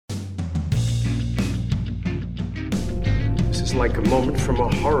It's like a moment from a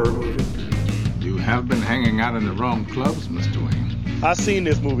horror movie. You have been hanging out in the wrong clubs, Mr. Wayne. I seen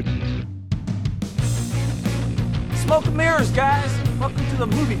this movie. Smoke and mirrors, guys. Welcome to the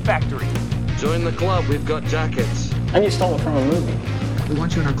movie factory. Join the club. We've got jackets. And you stole it from a movie. We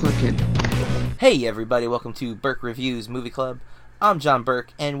want you in our club, kid. Hey everybody, welcome to Burke Reviews Movie Club. I'm John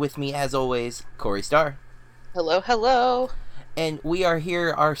Burke, and with me as always, Corey Starr. Hello, hello. And we are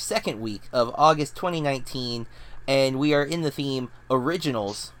here our second week of August 2019, and we are in the theme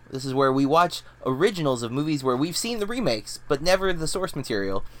Originals. This is where we watch originals of movies where we've seen the remakes, but never the source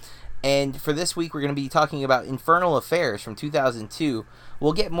material. And for this week, we're going to be talking about Infernal Affairs from 2002.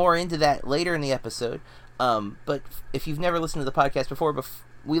 We'll get more into that later in the episode. But if you've never listened to the podcast before,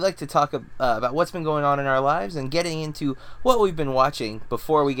 we like to talk about what's been going on in our lives and getting into what we've been watching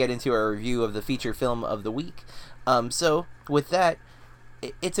before we get into our review of the feature film of the week. So with that,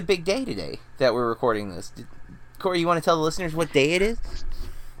 it's a big day today that we're recording this. Corey, you want to tell the listeners what day it is?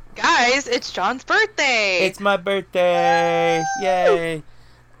 Guys, it's John's birthday! It's my birthday! Yay!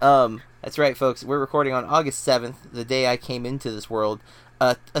 That's right, folks. We're recording on August 7th, the day I came into this world,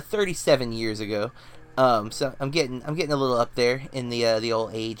 37 years ago. So I'm getting a little up there in the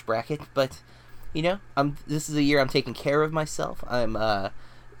old age bracket, but you know, this is a year I'm taking care of myself. I'm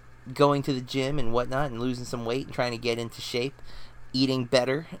going to the gym and whatnot and losing some weight and trying to get into shape, eating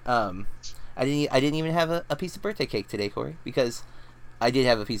better. I didn't even have a piece of birthday cake today, Corey, because I did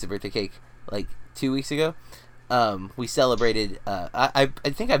have a piece of birthday cake like 2 weeks ago. We celebrated, I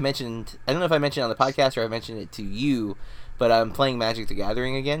think I've mentioned, I don't know if I mentioned it on the podcast or I mentioned it to you, but I'm playing Magic the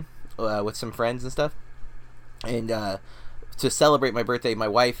Gathering again, with some friends and stuff. And, to celebrate my birthday, my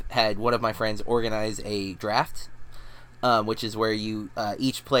wife had one of my friends organize a draft, which is where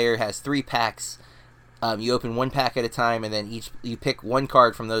each player has 3 packs. You open 1 pack at a time, and then you pick 1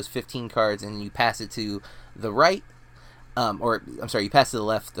 card from those 15 cards, and you pass it to the right, you pass to the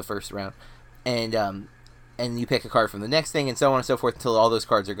left the first round, and you pick a card from the next thing, and so on and so forth until all those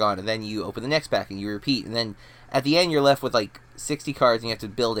cards are gone, and then you open the next pack, and you repeat, and then at the end you're left with like 60 cards, and you have to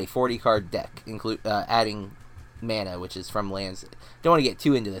build a 40-card deck, adding mana, which is from lands. Don't want to get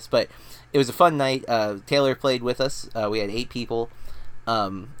too into this, but it was a fun night. Taylor played with us. We had 8 people,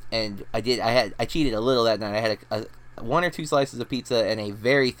 and I cheated a little that night. I had a 1 or 2 slices of pizza and a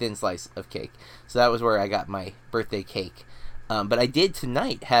very thin slice of cake, so that was where I got my birthday cake. But I did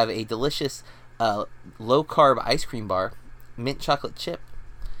tonight have a delicious low-carb ice cream bar, mint chocolate chip,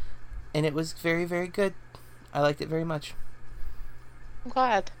 and it was very, very good. I liked it very much. I'm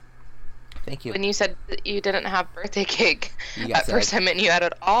glad. Thank you. When you said that you didn't have birthday cake, at first I meant you had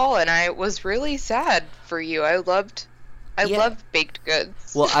it all, and I was really sad for you. I loved baked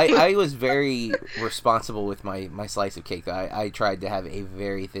goods. Well, I was very responsible with my slice of cake. I tried to have a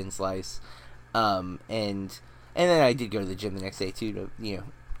very thin slice, and then I did go to the gym the next day too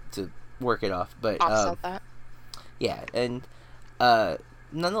to work it off. But offset that. Yeah, and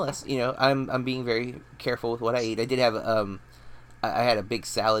nonetheless, I'm being very careful with what I eat. I did have I had a big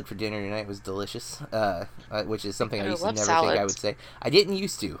salad for dinner tonight. It was delicious, which is something I used to never think I would say. I didn't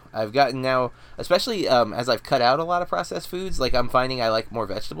used to. I've gotten now, especially as I've cut out a lot of processed foods, like I'm finding I like more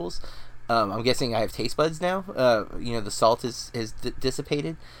vegetables. I'm guessing I have taste buds now. The salt is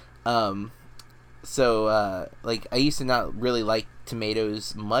dissipated. So I used to not really like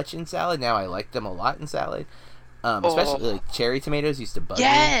tomatoes much in salad. Now I like them a lot in salad. Especially like cherry tomatoes used to bug me.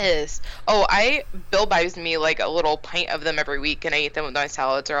 Yes. Bill buys me like a little pint of them every week, and I eat them with my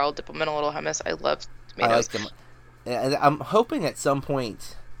salads, or I'll dip them in a little hummus. I love tomatoes. I like them. And I'm hoping at some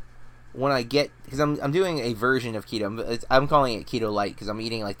point when I get, because I'm doing a version of keto. I'm calling it keto light because I'm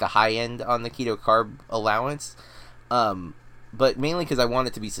eating like the high end on the keto carb allowance. But mainly because I want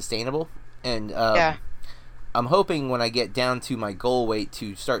it to be sustainable, and I'm hoping when I get down to my goal weight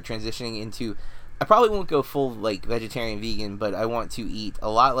to start transitioning into. I probably won't go full like vegetarian vegan, but I want to eat a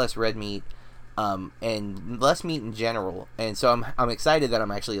lot less red meat, and less meat in general. And so I'm excited that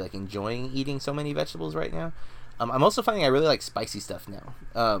I'm actually like enjoying eating so many vegetables right now. I'm also finding I really like spicy stuff now.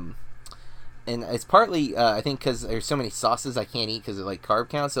 And it's partly I think because there's so many sauces I can't eat because of like carb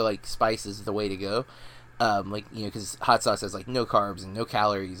count. So like spice is the way to go. Because hot sauce has like no carbs and no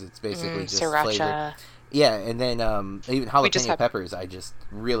calories. It's basically just sriracha. flavor. Yeah, and then even jalapeno peppers, I just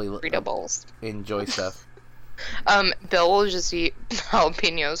really enjoy stuff. Bill will just eat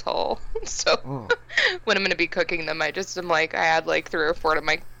jalapenos whole. So when I'm going to be cooking them, I add like 3 or 4 to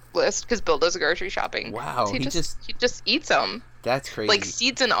my list because Bill does grocery shopping. Wow, so he just eats them. That's crazy. Like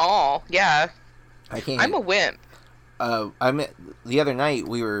seeds and all. Yeah. I'm a wimp. The other night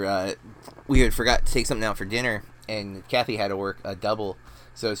we had forgot to take something out for dinner, and Kathy had to work a double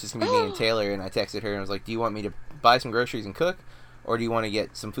So it's just gonna be me and Taylor. And I texted her and I was like, "Do you want me to buy some groceries and cook, or do you want to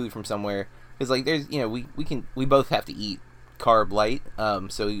get some food from somewhere?" Because like there's we both have to eat carb light.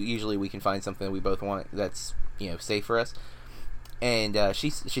 So usually we can find something that we both want that's safe for us. And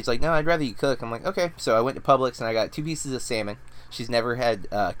she's like, "No, I'd rather you cook." I'm like, "Okay." So I went to Publix and I got 2 pieces of salmon. She's never had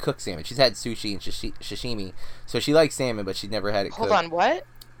cooked salmon. She's had sushi and sashimi, so she likes salmon, but she'd never had it cooked. Hold on, what?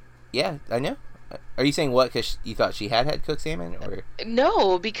 Yeah, I know. Are you saying what because you thought she had cooked salmon, or?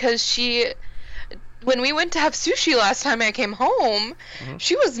 No, because when we went to have sushi last time I came home,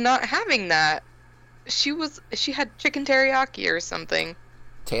 she was not having that. She had chicken teriyaki or something.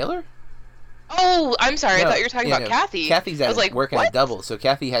 Taylor? Oh, I'm sorry. No, I thought you were talking about Kathy. Kathy's I was like, working what? at Double, so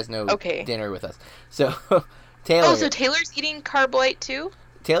Kathy has no dinner with us. So Taylor. Oh, so Taylor's eating carb light too?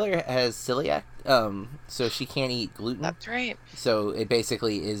 Taylor has celiac, so she can't eat gluten. That's right. So it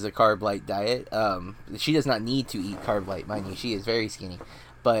basically is a carb light diet. She does not need to eat carb light, mind you. She is very skinny,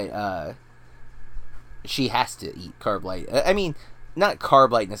 but she has to eat carb light. I mean, not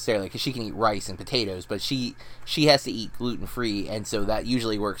carb light necessarily, because she can eat rice and potatoes, but she has to eat gluten free, and so that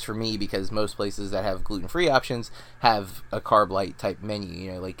usually works for me because most places that have gluten free options have a carb light type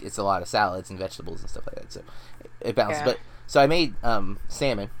menu. Like it's a lot of salads and vegetables and stuff like that. So it balances. Yeah. But so I made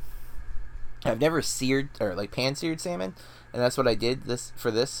salmon. I've never seared or like pan seared salmon, and that's what I did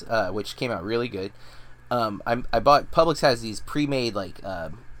for this, which came out really good. I bought Publix has these pre-made like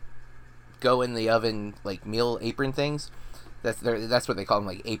go in the oven like meal apron things. That's what they call them,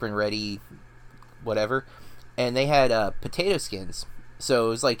 like apron ready, whatever. And they had potato skins, so it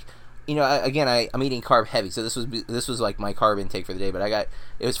was like, I'm eating carb heavy, so this was like my carb intake for the day. But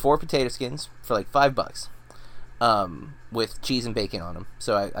it was 4 potato skins for like $5, with cheese and bacon on them.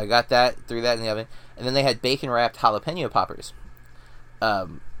 So I got that, threw that in the oven, and then they had bacon wrapped jalapeno poppers,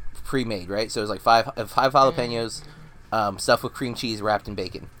 pre-made, right? So it was like five jalapenos, stuffed with cream cheese wrapped in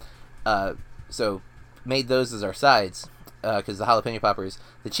bacon. So made those as our sides. Because the jalapeno poppers,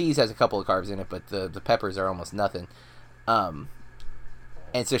 the cheese has a couple of carbs in it, but the peppers are almost nothing. And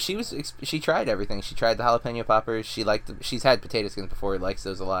so she tried everything. She tried the jalapeno poppers. She's had potato skins before. Likes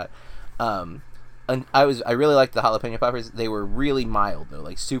those a lot. And I really liked the jalapeno poppers. They were really mild though,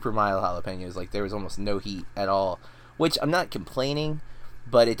 like super mild jalapenos. Like there was almost no heat at all, which I'm not complaining,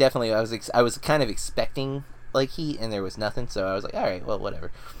 but it definitely I was kind of expecting like heat, and there was nothing. So I was like, all right, well,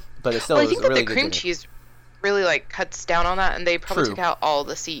 whatever. But it still was a really good dinner. I think that the cream cheese really like cuts down on that, and they probably took out all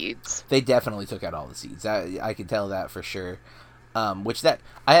the seeds. They definitely took out all the seeds. I could tell that for sure. I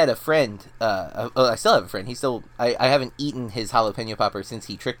had a friend. I still have a friend. I haven't eaten his jalapeno popper since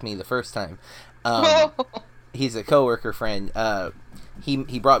he tricked me the first time. He's a coworker friend.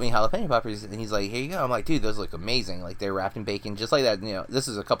 He brought me jalapeno poppers, and he's like, "Here you go." I'm like, "Dude, those look amazing. Like they're wrapped in bacon, just like that." This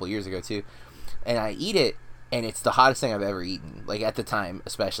was a couple years ago too, and I eat it. And it's the hottest thing I've ever eaten. Like, at the time,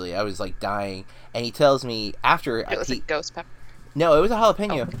 especially. I was, like, dying. And he tells me after... It was a ghost pepper. No, it was a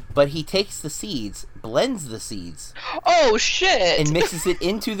jalapeno. Oh. But he takes the seeds, blends the seeds. Oh, shit! And mixes it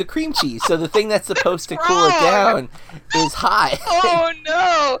into the cream cheese. So the thing that's supposed to cool it down is hot. Oh,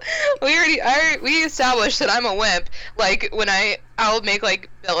 no! We established that I'm a wimp. Like, when I'll make, like,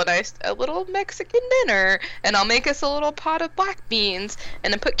 Bill and I a little Mexican dinner. And I'll make us a little pot of black beans.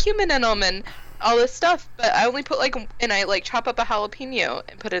 And then put cumin in them and... all this stuff, but I only put I chop up a jalapeno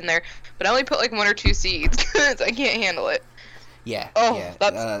and put it in there, but I only put 1 or 2 seeds. So I can't handle it. Yeah. Oh, yeah.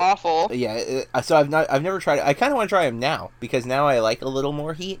 That's awful. Yeah. So I've never tried it. I kind of want to try them now because now I like a little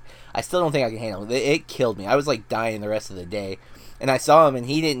more heat. I still don't think I can handle it. It killed me. I was like dying the rest of the day, and I saw him, and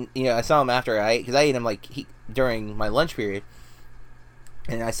he didn't. I saw him after I ate because I ate him during my lunch period.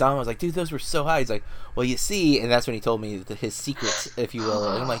 And I saw him, I was like, dude, those were so high. He's like, well, you see, and that's when he told me his secrets, if you will.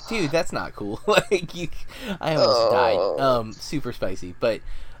 And I'm like, dude, that's not cool. I almost died. Super spicy. But,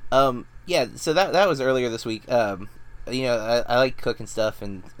 yeah, so that was earlier this week. I like cooking stuff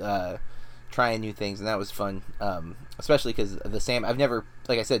and trying new things, and that was fun. Especially because the salmon, I've never,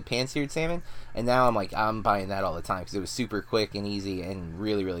 like I said, pan-seared salmon, and now I'm buying that all the time because it was super quick and easy and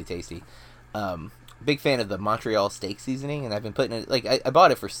really, really tasty. Big fan of the Montreal steak seasoning, and I've been putting it, I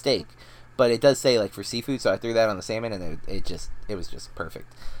bought it for steak, but it does say for seafood, so I threw that on the salmon, and it was just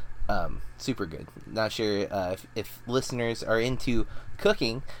perfect. Super good. Not sure if listeners are into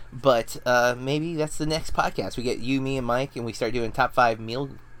cooking, but maybe that's the next podcast. We get you, me, and Mike, and we start doing top 5 meal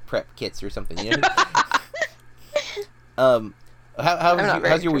prep kits or something.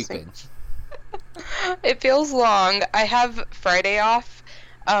 How's your week been? It feels long. I have Friday off.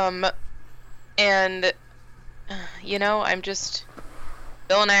 And, I'm just...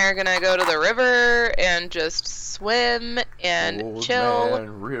 Bill and I are gonna go to the river and just swim and chill.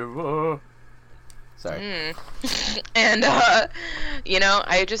 Man River. Sorry. And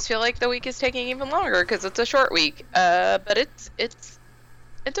I just feel like the week is taking even longer because it's a short week. But it's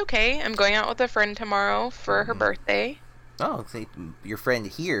okay. I'm going out with a friend tomorrow for her birthday. Oh, so your friend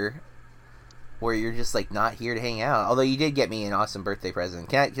here, where you're just like not here to hang out. Although you did get me an awesome birthday present.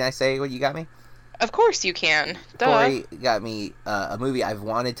 Can I say what you got me? Of course you can. Duh. Corey got me a movie I've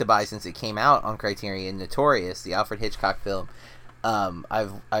wanted to buy since it came out on Criterion, Notorious, the Alfred Hitchcock film.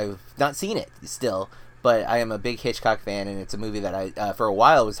 I've not seen it still, but I am a big Hitchcock fan, and it's a movie that I for a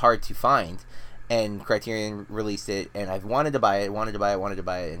while was hard to find, and Criterion released it, and I've wanted to buy it,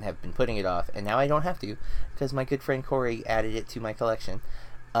 and have been putting it off, and now I don't have to because my good friend Corey added it to my collection.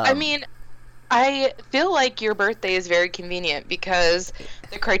 I mean, I feel like your birthday is very convenient because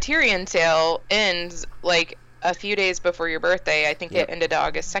the Criterion sale ends like a few days before your birthday. I think it ended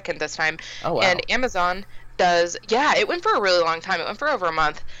August 2nd this time. Oh, wow. And Amazon does, it went for a really long time. It went for over a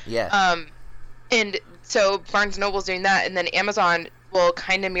month. Yeah. And so Barnes & Noble's doing that, and then Amazon will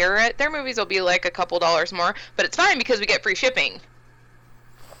kind of mirror it. Their movies will be like a couple dollars more, but it's fine because we get free shipping.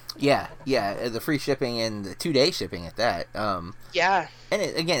 Yeah, the free shipping and the 2-day shipping at that. Yeah. And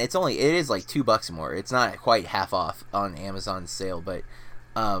it is like $2 more. It's not quite half off on Amazon's sale, but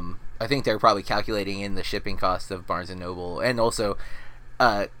I think they're probably calculating in the shipping cost of Barnes & Noble. And also,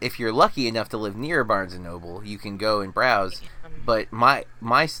 if you're lucky enough to live near Barnes & Noble, you can go and browse. But my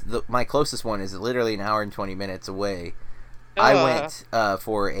closest one is literally an hour and 20 minutes away. I went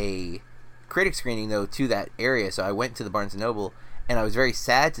for a critic screening, though, to that area, so I went to the Barnes & Noble, and I was very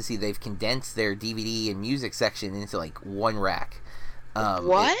sad to see they've condensed their DVD and music section into, like, one rack.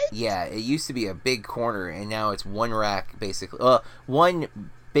 What? It used to be a big corner, and now it's one rack, basically. One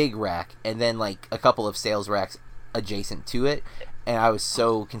big rack, and then, like, a couple of sales racks adjacent to it, and I was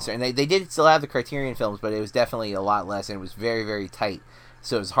so concerned. They did still have the Criterion films, but it was definitely a lot less, and it was very, very tight.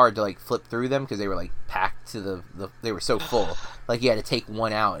 So it was hard to, like, flip through them because they were, like, packed to they were so full. Like, you had to take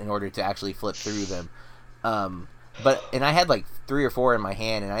one out in order to actually flip through them. And I had, like, 3 or 4 in my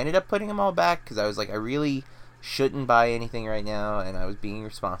hand, and I ended up putting them all back because I was like, I really shouldn't buy anything right now, and I was being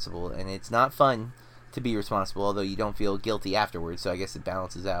responsible. And it's not fun to be responsible, although you don't feel guilty afterwards, so I guess it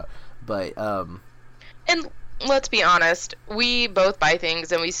balances out. But, And let's be honest, we both buy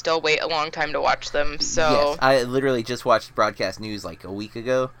things and we still wait a long time to watch them, so... Yes, I literally just watched Broadcast News like a week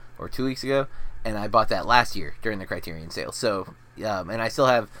ago, or 2 weeks ago, and I bought that last year during the Criterion sale. So, and I still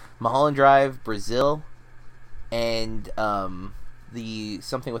have Mulholland Drive, Brazil, and the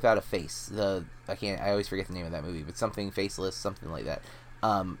Something Without a Face. I always forget the name of that movie, but Something Faceless, something like that.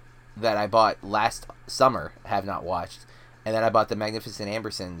 That I bought last summer, have not watched. And then I bought The Magnificent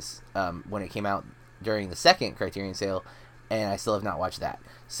Ambersons when it came out during the second Criterion sale, and I still have not watched that.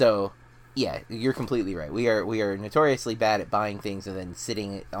 So, yeah, you're completely right. We are notoriously bad at buying things and then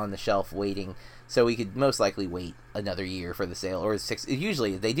sitting on the shelf waiting. So we could most likely wait another year for the sale, or 6.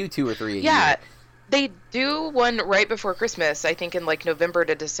 Usually they do 2 or 3 a year. Yeah, they do one right before Christmas. I think in like November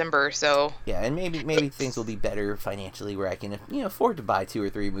to December. So yeah, and maybe things will be better financially where I can afford to buy 2 or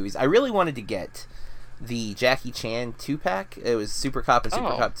 3 movies. I really wanted to get the Jackie Chan 2-pack. It was Super Cop and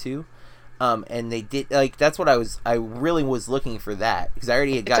Super Cop 2. And they did, like, that's what I really was looking for that, because I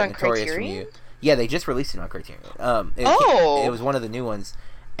already had gotten Notorious Criterion? from you. Yeah, they just released it on Criterion. It was one of the new ones,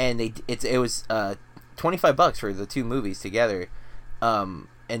 and it was $25 for the 2 movies together, and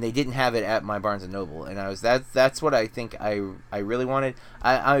they didn't have it at my Barnes & Noble, and that's what I think I really wanted.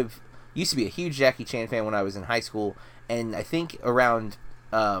 I've used to be a huge Jackie Chan fan when I was in high school, and I think around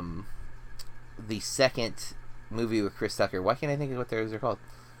the second movie with Chris Tucker, why can't I think of what those are called?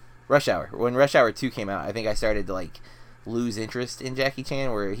 Rush Hour. When Rush Hour 2 came out, I think I started to, like, lose interest in Jackie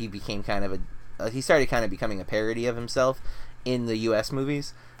Chan, where he became he started kind of becoming a parody of himself in the U.S.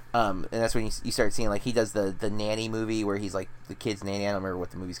 movies. And that's when you start seeing, like, he does the nanny movie where he's, like, the kid's nanny. I don't remember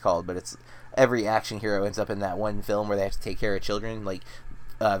what the movie's called, but it's every action hero ends up in that one film where they have to take care of children. Like,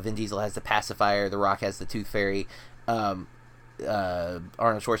 Vin Diesel has the pacifier, The Rock has the tooth fairy, Arnold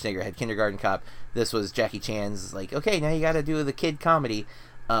Schwarzenegger had Kindergarten Cop. This was Jackie Chan's, like, okay, now you gotta do the kid comedy.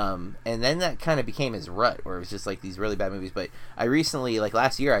 And then that kind of became his rut, where it was just like these really bad movies. But I recently, like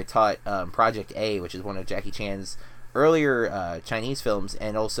last year, I taught Project A, which is one of Jackie Chan's earlier Chinese films,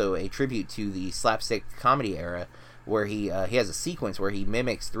 and also a tribute to the slapstick comedy era, where he has a sequence where he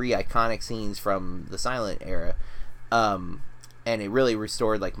mimics 3 iconic scenes from the silent era. And it really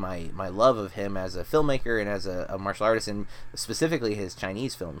restored, like, my love of him as a filmmaker and as a martial artist, and specifically his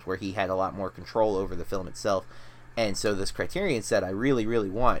Chinese films, where he had a lot more control over the film itself. And so this Criterion set I really, really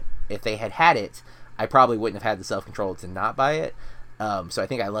want. If they had it, I probably wouldn't have had the self-control to not buy it. So I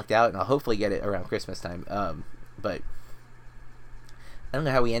think I lucked out, and I'll hopefully get it around Christmas time. But I don't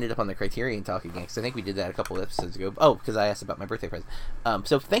know how we ended up on the Criterion talk again, because I think we did that a couple of episodes ago. Oh, because I asked about my birthday present.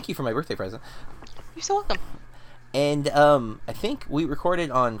 So thank you for my birthday present. You're so welcome. And I think we recorded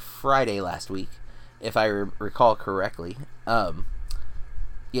on Friday last week, if I recall correctly.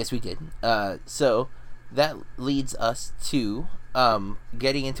 Yes, we did. So that leads us to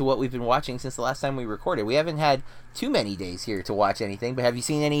getting into what we've been watching since the last time we recorded. We haven't had too many days here to watch anything, but have you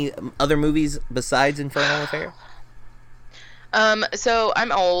seen any other movies besides Infernal Affair? So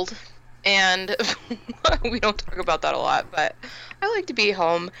I'm old, and we don't talk about that a lot, but I like to be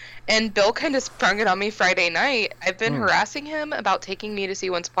home. And Bill kind of sprung it on me Friday night. I've been harassing him about taking me to see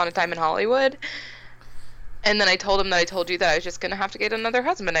Once Upon a Time in Hollywood. And then I told him that I told you that I was just gonna have to get another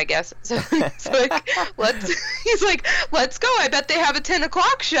husband, I guess. So he's like, let's go. I bet they have a 10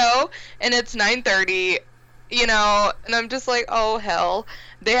 o'clock show, and it's 9:30, you know. And I'm just like, oh hell.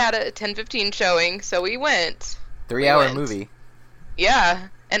 They had a 10:15 showing, so we went. 3-hour movie. Yeah,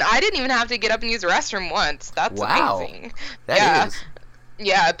 and I didn't even have to get up and use the restroom once. That's amazing. That is.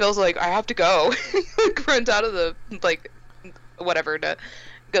 Yeah, Bill's like, I have to go. Like, runs out of the, like, whatever to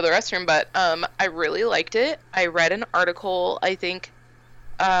go to the restroom. But I really liked it. I read an article, I think,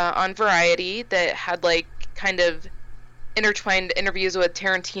 on Variety that had, like, kind of intertwined interviews with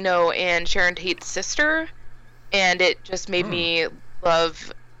Tarantino and Sharon Tate's sister. And it just made me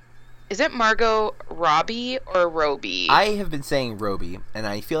love... Is it Margot Robbie or Robbie? I have been saying Robbie, and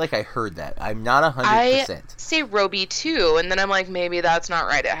I feel like I heard that. I'm not 100%. I say Robbie too, and then I'm like, maybe that's not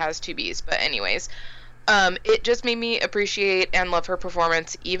right. It has 2 B's. But anyways, it just made me appreciate and love her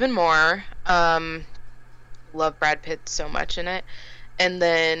performance even more. Love Brad Pitt so much in it. And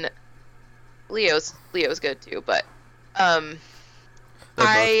then Leo's good too, but They're both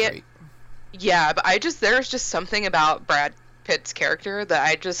great. Yeah, but there's just something about Brad Pitt's character that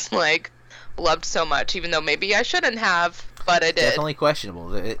I just, like, loved so much, even though maybe I shouldn't have, but I did. Definitely questionable.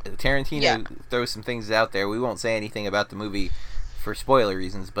 Tarantino throws some things out there. We won't say anything about the movie for spoiler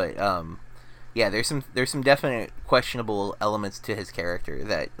reasons, but yeah, there's some definite questionable elements to his character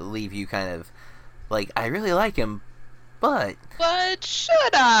that leave you kind of like, I really like him, but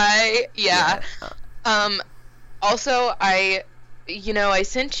should I? Yeah. Also, I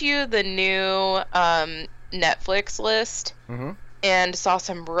sent you the new Netflix list and saw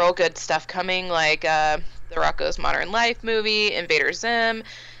some real good stuff coming, like the Rocko's Modern Life movie, Invader Zim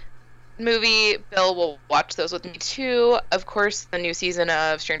movie. Bill will watch those with me too. Of course, the new season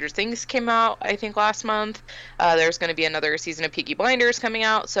of Stranger Things came out, I think, last month. There's going to be another season of Peaky Blinders coming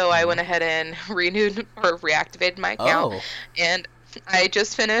out, so I went ahead and reactivated my account. And I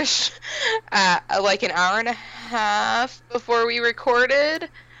just finished like an hour and a half before we recorded.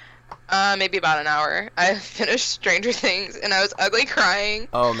 Maybe about an hour. I finished Stranger Things, and I was ugly crying.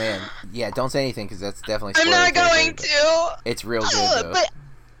 Oh, man. Yeah, don't say anything, because that's definitely I'm not going to. It's real good, though. But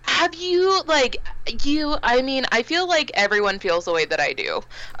have you, I feel like everyone feels the way that I do.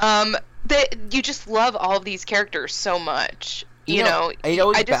 That you just love all of these characters so much. You know,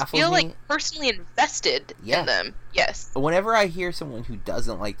 I just feel like personally invested in them. Yes. Whenever I hear someone who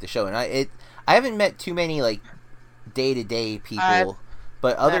doesn't like the show, and I haven't met too many, like, day-to-day people...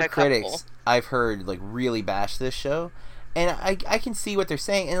 But other critics I've heard, like, really bash this show, and I can see what they're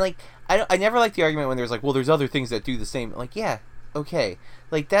saying, and, like, I never like the argument when there's like, well, there's other things that do the same. Like, yeah, okay,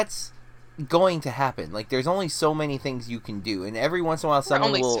 like, that's going to happen. Like, there's only so many things you can do, and every once in a while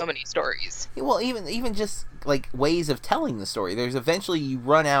someone will... so many stories. Well, even just, like, ways of telling the story. There's eventually you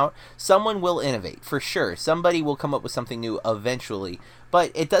run out. Someone will innovate, for sure. Somebody will come up with something new eventually,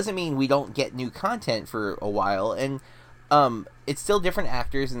 but it doesn't mean we don't get new content for a while, and... it's still different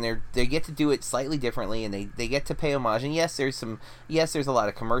actors, and they get to do it slightly differently, and they get to pay homage. And yes, there's a lot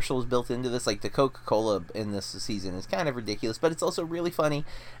of commercials built into this, like the Coca-Cola in this season is kind of ridiculous, but it's also really funny.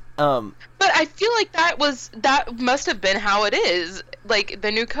 But I feel like that must have been how it is, like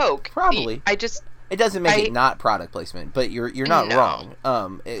the new Coke. Probably. It doesn't make it not product placement, but you're not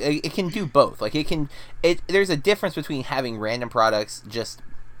wrong. It can do both. Like there's a difference between having random products just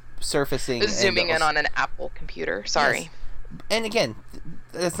surfacing, zooming in on an Apple computer. Sorry. Yes. And again,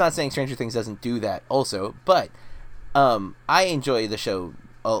 that's not saying Stranger Things doesn't do that also, but I enjoy the show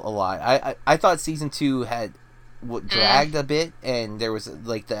a lot. I thought season 2 had dragged a bit, and there was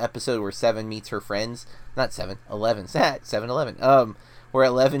like the episode where 7 meets her friends, not 7, 11, 7-11, where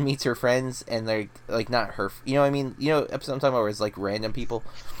 11 meets her friends, and they're like not her, you know what I mean? You know, episode I'm talking about where it's like random people.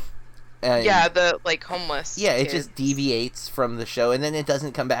 And, yeah, the like homeless. Yeah, kids. It just deviates from the show, and then it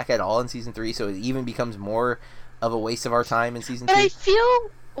doesn't come back at all in season 3, so it even becomes more of a waste of our time in season 2. But I feel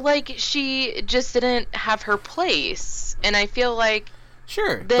like she just didn't have her place, and I feel like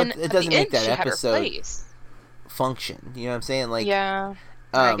sure, then but it doesn't make that episode function. You know what I'm saying? Like, yeah,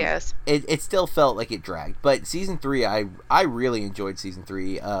 I um, guess. it still felt like it dragged. But season 3, I really enjoyed season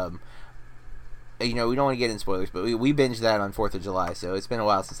 3. You know, we don't want to get in spoilers, but we binged that on 4th of July, so it's been a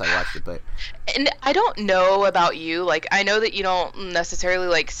while since I watched it. But And I don't know about you. Like, I know that you don't necessarily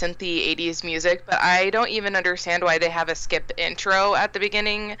like synthy 80s music, but I don't even understand why they have a skip intro at the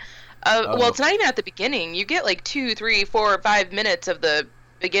beginning. Well, it's not even at the beginning. You get like 2, 3, 4, 5 minutes of the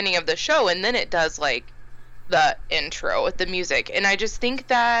beginning of the show, and then it does like the intro with the music. And I just think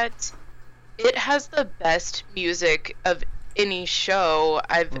that it has the best music of any show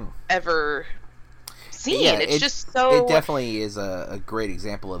I've ever seen. yeah, It's just so. it definitely is a great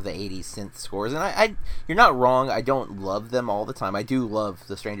example of the 80s synth scores. And I you're not wrong. I don't love them all the time. I do love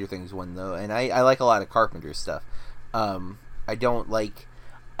the Stranger Things one though, and I like a lot of Carpenter's stuff. I don't like.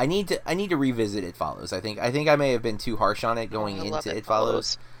 I need to revisit It Follows. I think I may have been too harsh on it going I love into It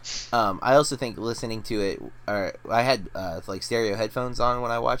Follows. I also think listening to it, I had like stereo headphones on when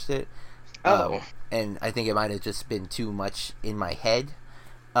I watched it. And I think it might have just been too much in my head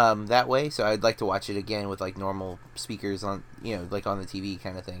that way. So I'd like to watch it again with like normal speakers on, you know, like on the TV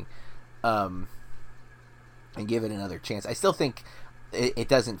kind of thing, and give it another chance. I still think it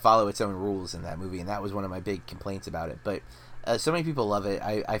doesn't follow its own rules in that movie, and that was one of my big complaints about it. But so many people love it.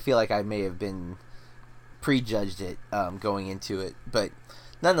 I feel like I may have been prejudged it going into it, but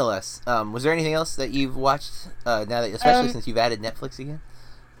nonetheless, was there anything else that you've watched now that, especially since you've added Netflix again?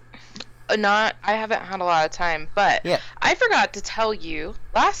 I haven't had a lot of time, but Yeah. I forgot to tell you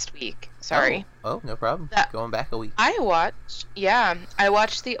last week. Sorry. Oh, no problem. That- Going back a week. I watched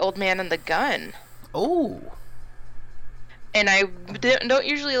The Old Man and the Gun. Oh, And I don't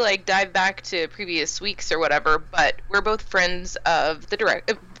usually like dive back to previous weeks or whatever, but we're both friends of the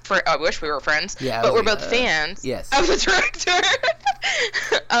director. I wish we were friends, Yeah, I but was we're like, both fans yes. of the director.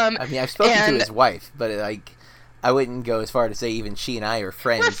 I mean, I've spoken to and- his wife, but like, I wouldn't go as far to say even she and I are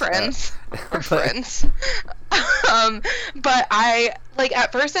friends. We're friends. We're but- friends. But I, like,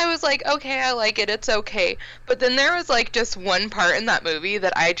 at first I was like, okay, I like it, it's okay. But then there was, like, just one part in that movie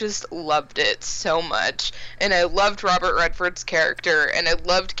that I just loved it so much. And I loved Robert Redford's character, and I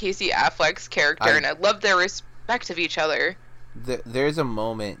loved Casey Affleck's character, and I loved their respect of each other. There's a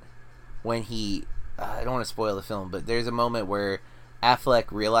moment when he, I don't want to spoil the film, but there's a moment where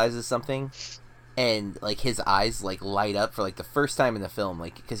Affleck realizes something, and like his eyes like light up for like the first time in the film,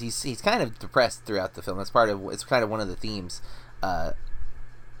 like because he's kind of depressed throughout the film. It's kind of one of the themes,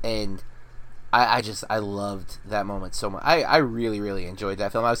 and I loved that moment so much. I really really enjoyed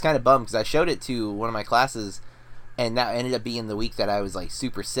that film. I was kind of bummed because I showed it to one of my classes, and that ended up being the week that I was like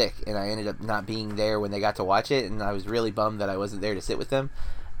super sick, and I ended up not being there when they got to watch it, and I was really bummed that I wasn't there to sit with them.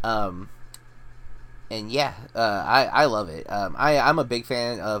 And yeah, I love it. I'm a big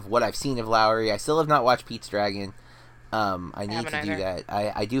fan of what I've seen of Lowry. I still have not watched Pete's Dragon. I need to do that.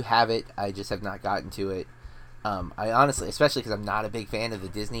 I do have it. I just have not gotten to it. I honestly, especially because I'm not a big fan of the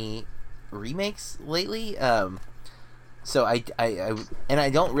Disney remakes lately. So I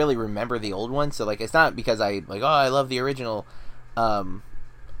don't really remember the old one. So like, it's not because I love the original.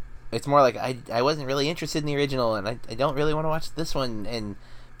 It's more like I wasn't really interested in the original, and I don't really want to watch this one. And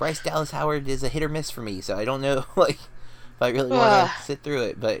Bryce Dallas Howard is a hit or miss for me, so I don't know like if I really want to sit through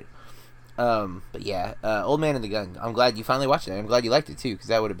it. But yeah, Old Man and the Gun. I'm glad you finally watched it. I'm glad you liked it too, because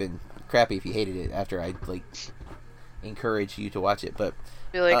that would have been crappy if you hated it after I like encouraged you to watch it. But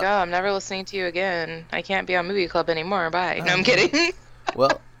Be like, I'm never listening to you again. I can't be on Movie Club anymore. Bye. No, I'm kidding.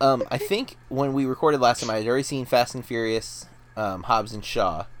 well, I think when we recorded last time, I had already seen Fast and Furious, Hobbs and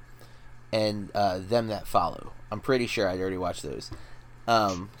Shaw, and Them That Follow. I'm pretty sure I'd already watched those.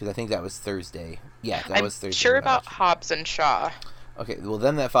 Because I think that was Thursday. Yeah, that was Thursday. I'm sure when I about watched it. Hobbs and Shaw. Okay, well,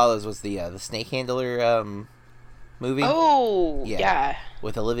 Them That Follows was the Snake Handler movie. Oh, Yeah. yeah.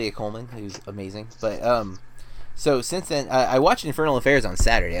 With Olivia Colman, who's amazing. But so since then, I watched Infernal Affairs on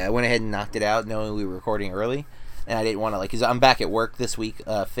Saturday. I went ahead and knocked it out, knowing we were recording early, and I didn't want to because I'm back at work this week,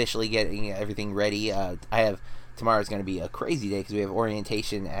 officially getting everything ready. Tomorrow's going to be a crazy day because we have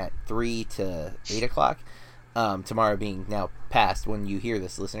orientation at 3 to 8 o'clock. Tomorrow being now past when you hear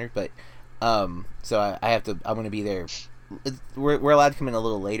this, listener, but so I'm going to be there. We're allowed to come in a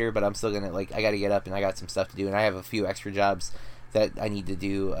little later, but I'm still gonna I got to get up and I got some stuff to do, and I have a few extra jobs that I need to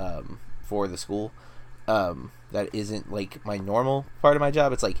do for the school. That isn't like my normal part of my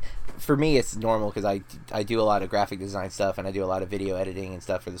job. It's like, for me, it's normal because I do a lot of graphic design stuff and I do a lot of video editing and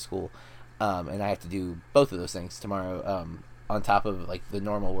stuff for the school, and I have to do both of those things tomorrow on top of like the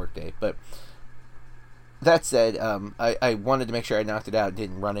normal work day. But that said, I wanted to make sure I knocked it out,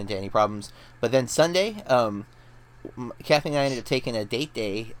 didn't run into any problems. But then Sunday, Kathy and I ended up taking a date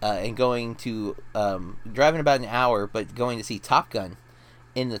day and going to driving about an hour, but going to see Top Gun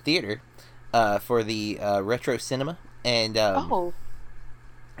in the theater for the retro cinema, and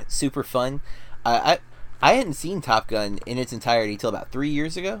super fun. I hadn't seen Top Gun in its entirety till about 3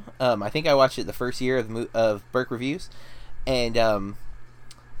 years ago. I think I watched it the first year of Burke Reviews, and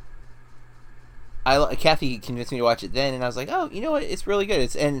Kathy convinced me to watch it then, and I was like, oh, you know what, it's really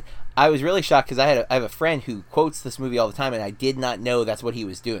good. And I was really shocked because I have a friend who quotes this movie all the time, and I did not know that's what he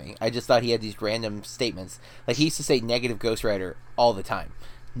was doing. I just thought he had these random statements. Like, he used to say negative Ghost Rider all the time.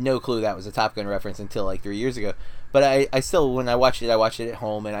 No clue that was a Top Gun reference until like 3 years ago. But I still, when I watched it at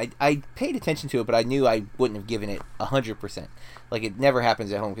home, and I paid attention to it, but I knew I wouldn't have given it 100%. Like, it never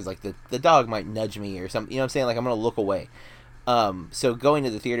happens at home because, like, the dog might nudge me or something. You know what I'm saying? Like, I'm going to look away. So going to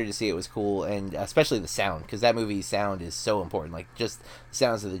the theater to see it was cool, and especially the sound, because that movie's sound is so important. Like, just the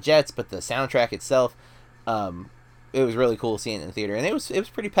sounds of the jets, but the soundtrack itself, it was really cool seeing it in the theater, and it was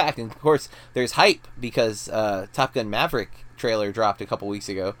pretty packed. And of course, there's hype because Top Gun Maverick trailer dropped a couple weeks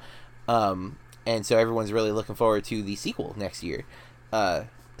ago, and so everyone's really looking forward to the sequel next year.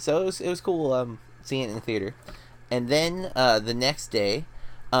 So it was cool seeing it in the theater, and then the next day.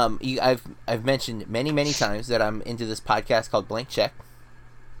 I've mentioned many times that I'm into this podcast called Blank Check,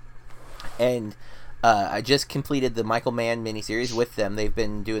 and I just completed the Michael Mann miniseries with them. They've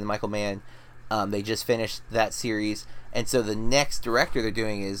been doing the Michael Mann. They just finished that series, and so the next director they're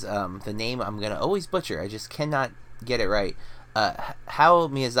doing is the name I'm gonna always butcher. I just cannot get it right. Hayao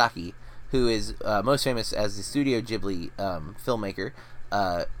Miyazaki, who is most famous as the Studio Ghibli filmmaker,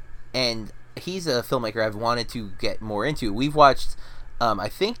 and he's a filmmaker I've wanted to get more into. We've watched. I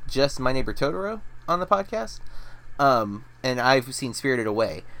think just My Neighbor Totoro on the podcast, and I've seen Spirited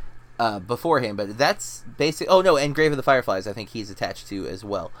Away before him, but that's basic. Oh no, and Grave of the Fireflies I think he's attached to as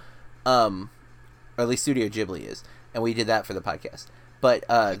well, or at least Studio Ghibli is, and we did that for the podcast. But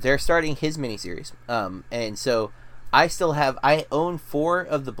they're starting his miniseries, and so I own 4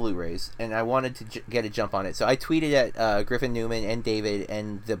 of the Blu-rays, and I wanted to get a jump on it. So I tweeted at Griffin Newman and David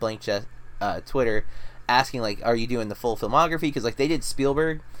and the Blank Check Twitter, asking, like, are you doing the full filmography? Because, like, they did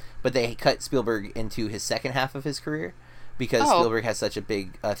Spielberg, but they cut Spielberg into his second half of his career because Spielberg has such a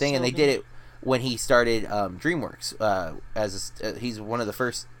big thing, and they did it when he started DreamWorks. He's one of the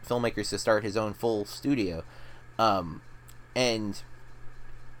first filmmakers to start his own full studio, and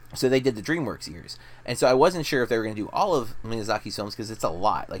so they did the DreamWorks years. And so I wasn't sure if they were going to do all of Miyazaki's films because it's a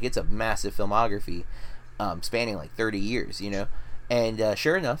lot. Like, it's a massive filmography spanning, like, 30 years, you know? And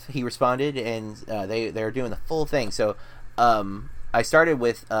sure enough, he responded, and they're doing the full thing. So I started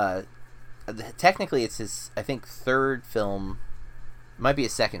with technically it's his, I think, third film, might be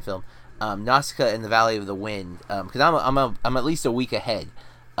his second film, Nausicaa and the Valley of the Wind. Because I'm at least a week ahead.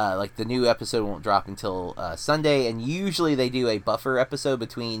 Like, the new episode won't drop until Sunday, and usually they do a buffer episode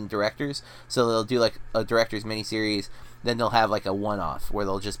between directors. So they'll do like a director's miniseries, then they'll have like a one-off where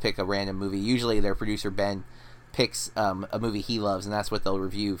they'll just pick a random movie. Usually their producer Ben picks a movie he loves, and that's what they'll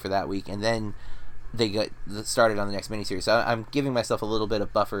review for that week, and then they get started on the next miniseries. So I'm giving myself a little bit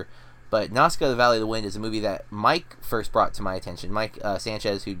of buffer. But Nausicaa, the Valley of the Wind is a movie that Mike first brought to my attention. Mike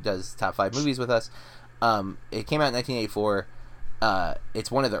Sanchez, who does Top 5 Movies with us. It came out in 1984.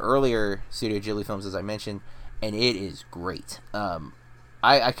 It's one of the earlier Studio Ghibli films, as I mentioned, and it is great.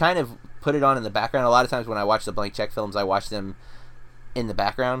 I kind of put it on in the background. A lot of times when I watch the Blank Check films, I watch them in the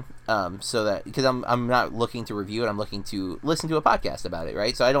background, so that, because I'm not looking to review it, I'm looking to listen to a podcast about it,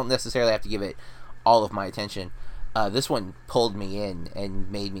 right? So I don't necessarily have to give it all of my attention. This one pulled me in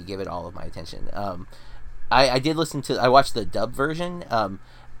and made me give it all of my attention. I watched the dub version, and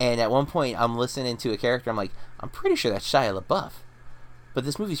at one point I'm listening to a character, I'm like, I'm pretty sure that's Shia LaBeouf, but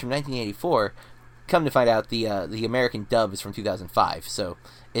this movie's from 1984. Come to find out, the American dub is from 2005, so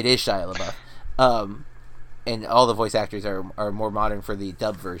it is Shia LaBeouf. And all the voice actors are more modern for the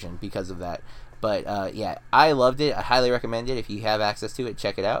dub version because of that. But yeah, I loved it. I highly recommend it. If you have access to it,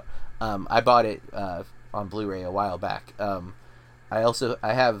 check it out. I bought it on Blu-ray a while back. I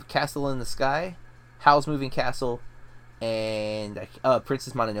have Castle in the Sky, Howl's Moving Castle, and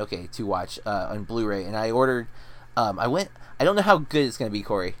Princess Mononoke to watch on Blu-ray. And I ordered. I don't know how good it's going to be,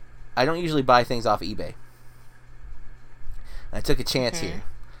 Corey. I don't usually buy things off eBay. I took a chance here.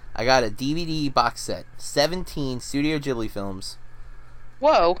 I got a DVD box set, 17 Studio Ghibli films.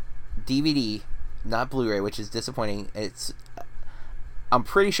 Whoa. DVD, not Blu-ray, which is disappointing. I'm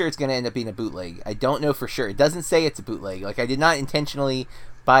pretty sure it's going to end up being a bootleg. I don't know for sure. It doesn't say it's a bootleg. Like, I did not intentionally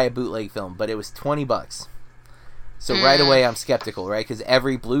buy a bootleg film, but it was $20. So right away I'm skeptical, right? Because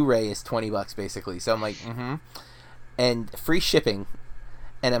every Blu-ray is $20 basically. So I'm like, and free shipping.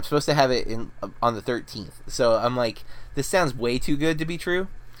 and I'm supposed to have it on the 13th. So I'm like, this sounds way too good to be true.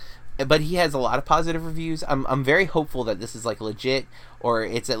 But he has a lot of positive reviews. I'm very hopeful that this is like legit, or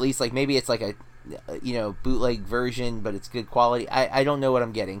it's at least like maybe it's like a bootleg version, but it's good quality. I don't know what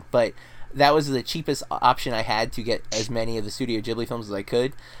I'm getting, but that was the cheapest option I had to get as many of the Studio Ghibli films as I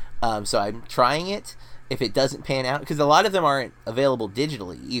could. So I'm trying it. If it doesn't pan out, because a lot of them aren't available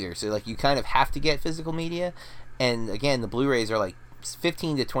digitally either, so like you kind of have to get physical media. And again, the Blu-rays are like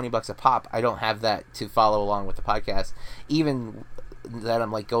 $15 to $20 a pop. I don't have that to follow along with the podcast, even that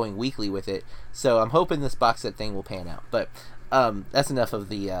I'm like going weekly with it. So I'm hoping this box set thing will pan out. But that's enough of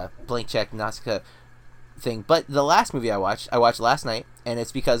the Blank Check Nausicaa thing. But the last movie I watched last night, and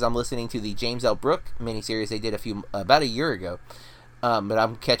it's because I'm listening to the James L. Brooke miniseries they did about a year ago. But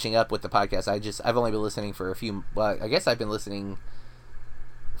I'm catching up with the podcast. I've only been listening for I guess I've been listening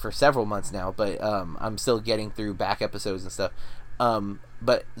for several months now, but I'm still getting through back episodes and stuff.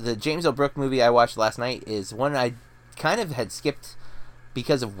 But the James L. Brooke movie I watched last night is one I kind of had skipped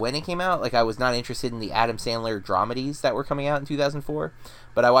because of when it came out. Like, I was not interested in the Adam Sandler dramedies that were coming out in 2004,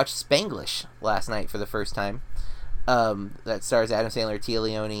 but I watched Spanglish last night for the first time. That stars Adam Sandler, Tia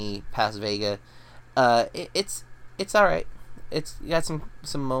Leone, Paz Vega. It's all right. It's got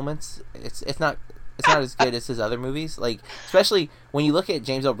some moments. It's not as good as his other movies. Like, especially when you look at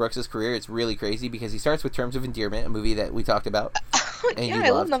James L. Brooks' career, it's really crazy because he starts with Terms of Endearment, a movie that we talked about. And yeah, I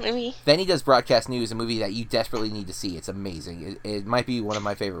love that movie. Then he does Broadcast News, a movie that you desperately need to see. It's amazing. It might be one of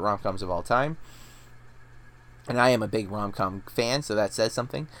my favorite rom-coms of all time. And I am a big rom-com fan, so that says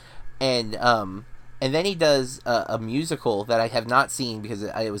something. And then he does a musical that I have not seen because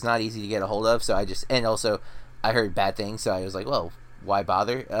it was not easy to get a hold of. So and also I heard bad things, so I was like, well, why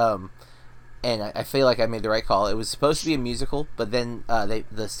bother? And I feel like I made the right call. It was supposed to be a musical, but then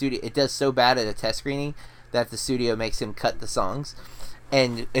the studio, it does so bad at a test screening that the studio makes him cut the songs.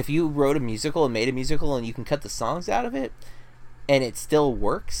 And if you wrote a musical and made a musical and you can cut the songs out of it and it still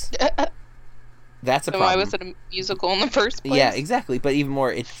works, that's a problem. Why was it a musical in the first place? Yeah, exactly. But even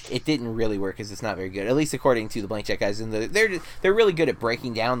more, it didn't really work because it's not very good. At least according to the Blank Check guys, and they're really good at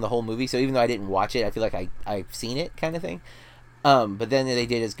breaking down the whole movie. So even though I didn't watch it, I feel like I've seen it, kind of thing. But then they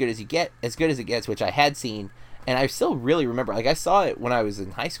did As Good as It Gets, which I had seen, and I still really remember. Like, I saw it when I was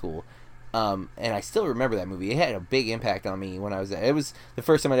in high school, and I still remember that movie. It had a big impact on me when I was there. It was the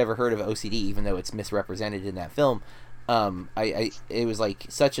first time I'd ever heard of OCD, even though it's misrepresented in that film. It was like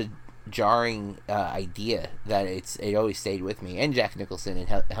such a jarring idea that it always stayed with me. And Jack Nicholson and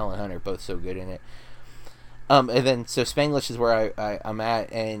Helen Hunt are both so good in it. And then so Spanglish is where I'm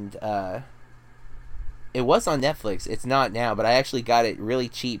at, and it was on Netflix. It's not now, but I actually got it really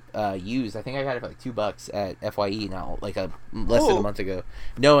cheap used. I think I got it for like $2 at FYE now, like less than a month ago,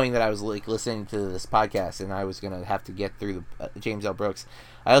 knowing that I was like listening to this podcast and I was gonna have to get through the James L. Brooks.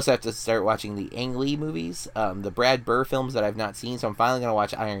 I also have to start watching the Ang Lee movies, the Brad Burr films that I've not seen. So I'm finally gonna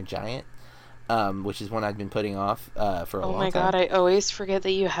watch Iron Giant, which is one I've been putting off for a long time. Oh my god, I always forget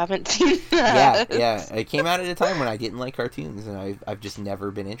that you haven't seen that. Yeah. It came out at a time when I didn't like cartoons, and I've just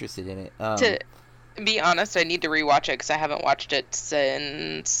never been interested in it. To be honest, I need to rewatch it because I haven't watched it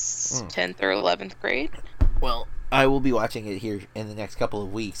since 10th or 11th grade. Well, I will be watching it here in the next couple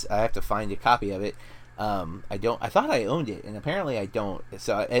of weeks. I have to find a copy of it. I thought I owned it, and apparently I don't.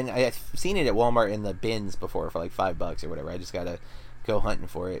 So, and I've seen it at Walmart in the bins before for like $5 or whatever. I just gotta go hunting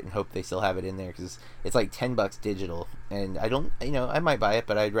for it and hope they still have it in there because it's like $10 digital, and I don't, I might buy it,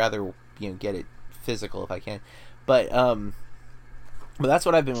 but I'd rather get it physical if I can. But that's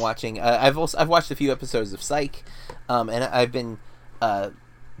what I've been watching. I've watched a few episodes of Psych, and I've been now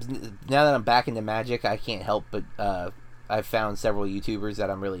that I'm back into magic, I can't help but I've found several YouTubers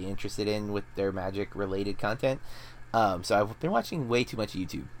that I'm really interested in with their magic related content. So I've been watching way too much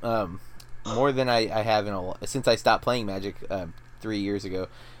YouTube, more than I have since I stopped playing Magic 3 years ago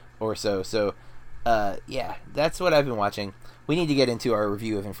or so. So yeah, that's what I've been watching. We need to get into our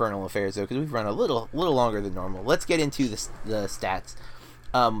review of Infernal Affairs, though, because we've run a little longer than normal. Let's get into the stats.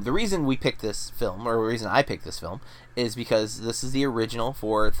 The reason we picked this film, or the reason I picked this film, is because this is the original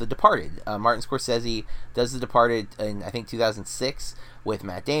for The Departed. Martin Scorsese does The Departed in, I think, 2006 with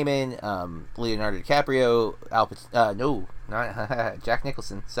Matt Damon, Leonardo DiCaprio, Jack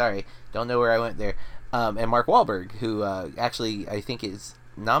Nicholson. Sorry, don't know where I went there. And Mark Wahlberg, who actually I think is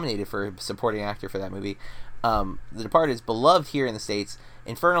nominated for supporting actor for that movie. The Departed is beloved here in the States.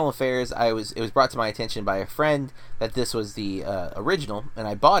 Infernal Affairs, it was brought to my attention by a friend that this was the original, and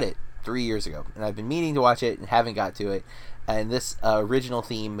I bought it 3 years ago, and I've been meaning to watch it and haven't got to it, and this original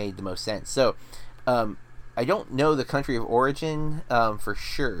theme made the most sense. So I don't know the country of origin for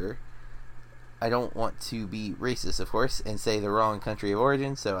sure, I don't want to be racist, of course, and say the wrong country of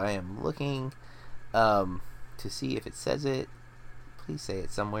origin, so I am looking to see if it says it. Please say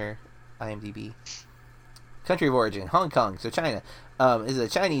it somewhere. IMDb. Country of origin, Hong Kong, so China. Is a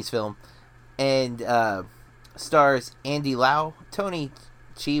Chinese film, and stars Andy Lau, Tony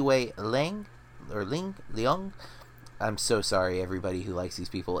Chi-Wei Leung. I'm so sorry, everybody who likes these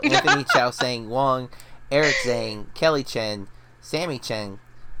people. Anthony Chow Sang Wong, Eric Zhang, Kelly Chen, Sammy Chen,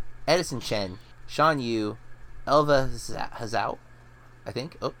 Edison Chen, Sean Yu, Elva Hazao, I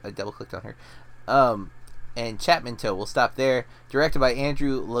think. Oh, I double-clicked on her. And Chapman Toe. We'll stop there. Directed by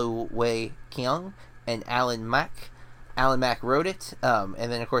Andrew Lo Wei Keung and Alan Mack. Alan Mack wrote it. And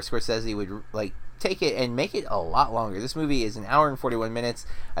then, of course, Scorsese would, take it and make it a lot longer. This movie is 1 hour and 41 minutes.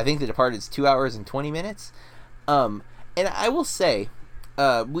 I think The Departed's 2 hours and 20 minutes. And I will say,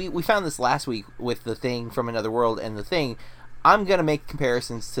 we found this last week with The Thing from Another World and The Thing. I'm going to make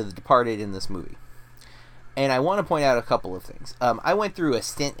comparisons to The Departed in this movie. And I want to point out a couple of things. I went through a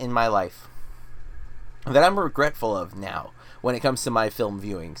stint in my life that I'm regretful of now when it comes to my film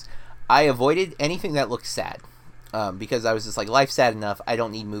viewings. I avoided anything that looked sad because I was just like, life's sad enough. I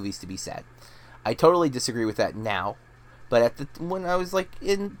don't need movies to be sad. I totally disagree with that now. But when I was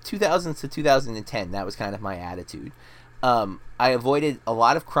in 2000 to 2010, that was kind of my attitude. I avoided a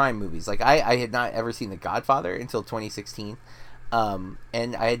lot of crime movies. I had not ever seen The Godfather until 2016. And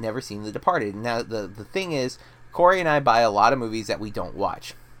I had never seen The Departed. Now, the thing is, Corey and I buy a lot of movies that we don't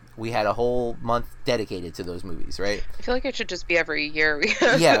watch. We had a whole month dedicated to those movies, right? I feel like it should just be every year.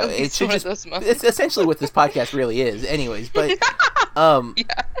 Yeah, it should just. It's essentially what this podcast really is, anyways. But yeah.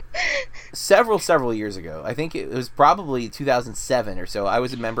 several years ago, I think it was probably 2007 or so. I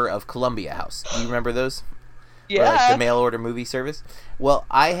was a member of Columbia House. Do you remember those? Yeah. Or, the mail order movie service. Well,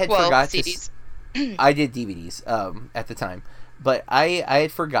 I had forgot CDs. I did DVDs at the time, but I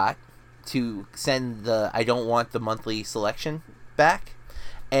had forgot to send the I don't want the monthly selection back.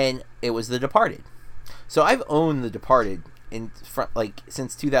 And it was The Departed. So I've owned The Departed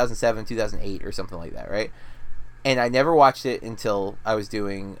since 2007, 2008 or something like that, right? And I never watched it until I was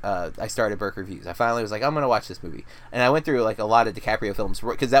doing, I started Burke Reviews. I finally was like, I'm going to watch this movie. And I went through a lot of DiCaprio films,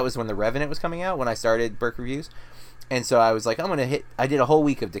 because that was when The Revenant was coming out, when I started Burke Reviews. And so I was like, I did a whole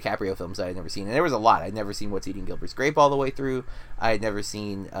week of DiCaprio films that I had never seen. And there was a lot. I'd never seen What's Eating Gilbert's Grape all the way through. I had never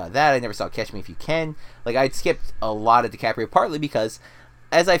seen that. I never saw Catch Me If You Can. I'd skipped a lot of DiCaprio, partly because,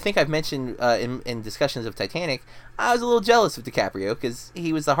 as I think I've mentioned in discussions of Titanic, I was a little jealous of DiCaprio because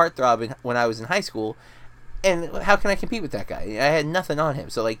he was the heartthrob when I was in high school. And how can I compete with that guy? I had nothing on him.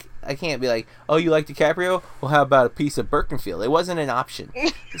 So, I can't be like, oh, you like DiCaprio? Well, how about a piece of Birkenfield? It wasn't an option.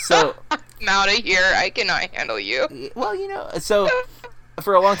 So I'm out of here. I cannot handle you. Well, so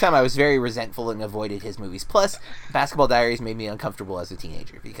for a long time I was very resentful and avoided his movies. Plus, Basketball Diaries made me uncomfortable as a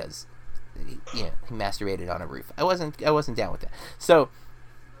teenager because, he masturbated on a roof. I wasn't down with that. So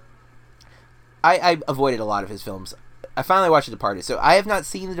I avoided a lot of his films. I finally watched The Departed. So I have not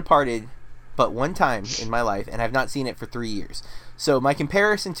seen The Departed but one time in my life, and I've not seen it for 3 years. So my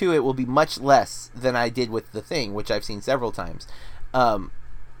comparison to it will be much less than I did with The Thing, which I've seen several times.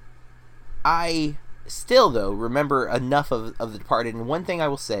 I still, though, remember enough of The Departed. And one thing I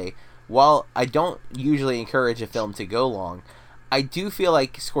will say, while I don't usually encourage a film to go long, I do feel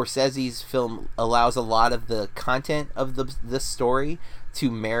like Scorsese's film allows a lot of the content of the story to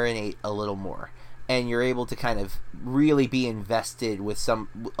marinate a little more, and you're able to kind of really be invested with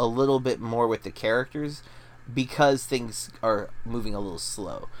a little bit more with the characters because things are moving a little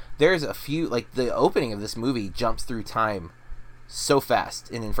slow. There's a few, the opening of this movie jumps through time so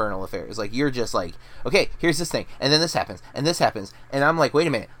fast in Infernal Affairs. You're just okay, here's this thing, and then this happens, and I'm like, wait a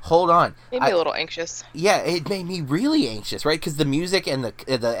minute, hold on. Made me a little anxious. Yeah, it made me really anxious, right? Because the music and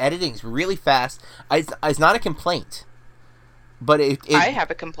the editing is really fast. It's not a complaint, but I have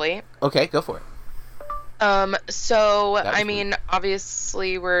a complaint. Okay, go for it. So, I mean,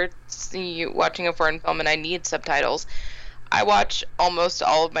 obviously we're watching a foreign film and I need subtitles. I watch almost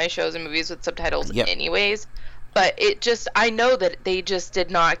all of my shows and movies with subtitles anyways, but I know that they just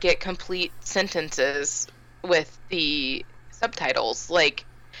did not get complete sentences with the subtitles.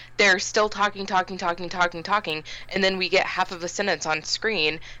 They're still talking, and then we get half of a sentence on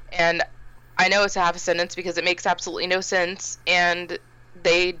screen, and I know it's a half a sentence because it makes absolutely no sense, and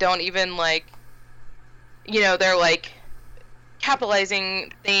they don't even, they're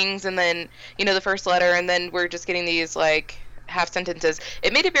capitalizing things, and then, the first letter, and then we're just getting these, half sentences.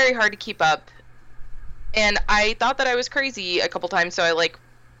 It made it very hard to keep up, and I thought that I was crazy a couple times, so I,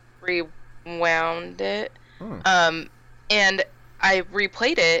 rewound it, and I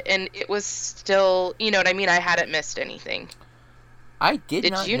replayed it, and it was still, you know what I mean? I hadn't missed anything. I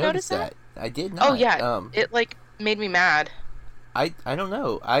did not you notice that. I did not. Oh yeah, it like made me mad. I don't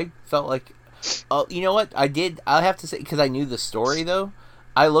know. I felt like, oh, you know what? I'll have to say, because I knew the story though.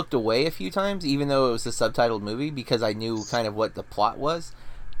 I looked away a few times, even though it was a subtitled movie, because I knew kind of what the plot was,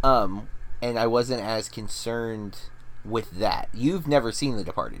 and I wasn't as concerned with that. You've never seen The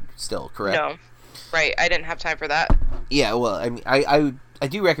Departed, still, correct? No, right? I didn't have time for that. Yeah, well, I mean, I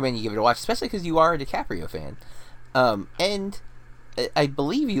do recommend you give it a watch, especially because you are a DiCaprio fan, and I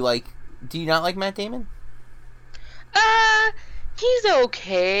believe you like. Do you not like Matt Damon? He's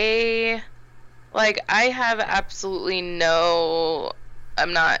okay. Like, I have absolutely no.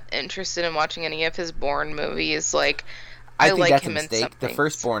 I'm not interested in watching any of his Bourne movies. Like, I think like that's him a in mistake. something. The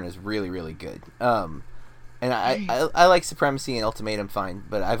first Bourne is really, really good. And I like Supremacy and Ultimatum fine,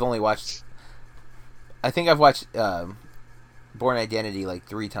 but I've only watched. I think I've watched Bourne Identity like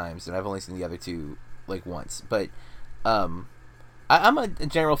 3 times, and I've only seen the other 2 like once. But I'm a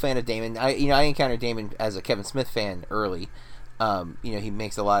general fan of Damon. I encountered Damon as a Kevin Smith fan early. He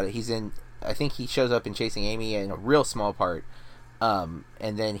makes a lot of. He's in. I think he shows up in Chasing Amy in a real small part. And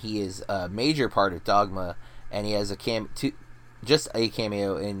then he is a major part of Dogma, and he has just a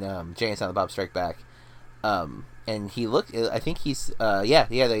cameo in Jay and Silent Bob Strike Back. And he looked. I think he's.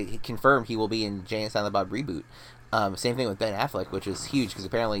 They confirmed he will be in Jay and Silent Bob reboot. Same thing with Ben Affleck, which is huge because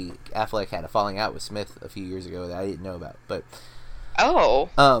apparently Affleck had a falling out with Smith a few years ago that I didn't know about. But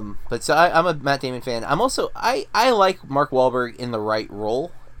but so I'm a Matt Damon fan. I'm also I like Mark Wahlberg in the right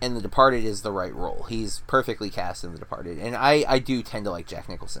role. And The Departed is the right role. He's perfectly cast in The Departed. And I do tend to like Jack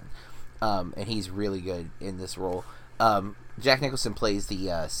Nicholson. And he's really good in this role. Jack Nicholson plays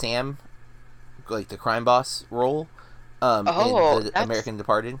the Sam, like the crime boss role in the American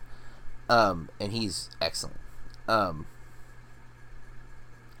Departed. And he's excellent.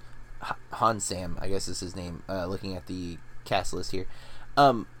 Hans Sam, I guess is his name, looking at the cast list here.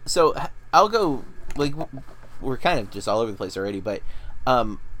 So I'll go, like, we're kind of just all over the place already, but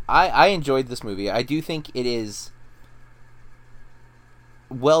I enjoyed this movie. I do think it is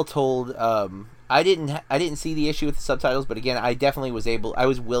well told. I didn't see the issue with the subtitles, but again, I definitely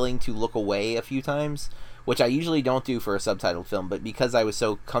was willing to look away a few times, which I usually don't do for a subtitled film, but because I was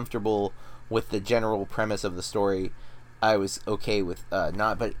so comfortable with the general premise of the story, I was okay with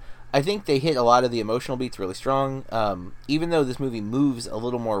not. But I think they hit a lot of the emotional beats really strong. Even though this movie moves a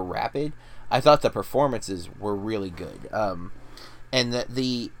little more rapid, I thought the performances were really good. And that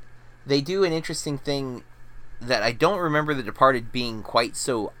they do an interesting thing that I don't remember The Departed being quite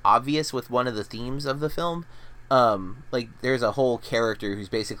so obvious with one of the themes of the film. Like, there's a whole character who's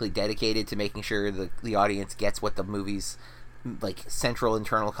basically dedicated to making sure the audience gets what the movie's, like, central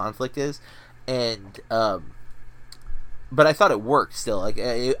internal conflict is. And, but I thought it worked still. Like,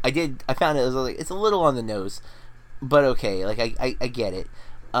 I found it was like, it's a little on the nose, but okay. Like, I get it.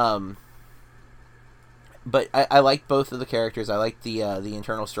 But I like both of the characters. I like the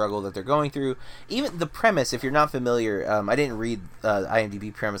internal struggle that they're going through. Even the premise, if you're not familiar, I didn't read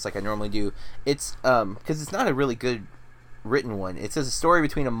IMDb premise like I normally do. It's because it's not a really good written one. It says a story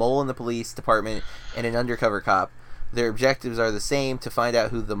between a mole in the police department and an undercover cop. Their objectives are the same: to find out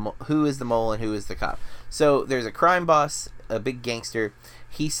who is the mole and who is the cop. So there's a crime boss, a big gangster.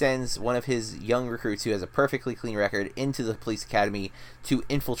 He sends one of his young recruits who has a perfectly clean record into the police academy to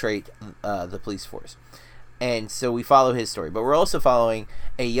infiltrate the police force. And so we follow his story, but we're also following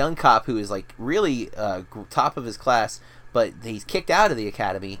a young cop who is like really top of his class, but he's kicked out of the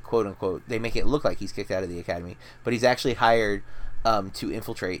academy, quote unquote. They make it look like he's kicked out of the academy, but he's actually hired to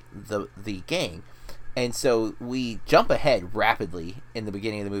infiltrate the gang. And so we jump ahead rapidly in the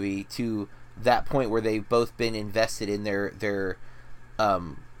beginning of the movie to that point where they've both been invested in their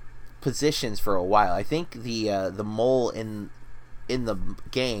positions for a while. I think the mole in the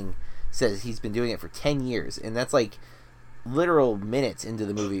gang says he's been doing it for 10 years, and that's like literal minutes into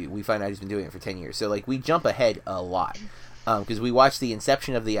the movie we find out he's been doing it for 10 years. So like we jump ahead a lot because we watch the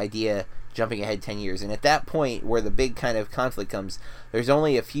inception of the idea jumping ahead 10 years, and at that point where the big kind of conflict comes, there's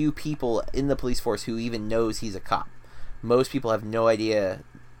only a few people in the police force who even knows he's a cop. Most people have no idea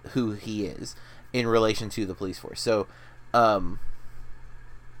who he is in relation to the police force. So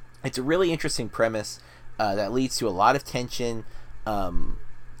it's a really interesting premise that leads to a lot of tension.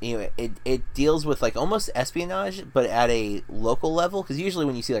 It deals with like almost espionage, but at a local level. Because usually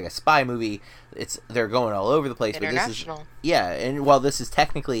when you see like a spy movie, they're going all over the place. International. But this is, and while this is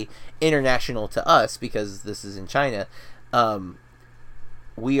technically international to us because this is in China,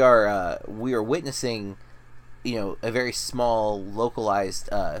 we are witnessing, a very small localized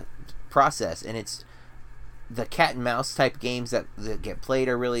process, and it's the cat and mouse type games that get played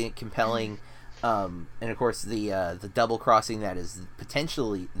are really compelling. And of course the double crossing that is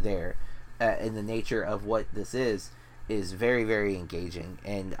potentially there in the nature of what this is very, very engaging.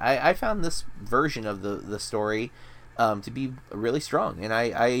 And I found this version of the story to be really strong, and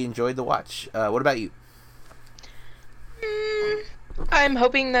I enjoyed the watch. What about you? I'm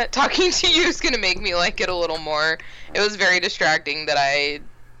hoping that talking to you is going to make me like it a little more. It was very distracting that I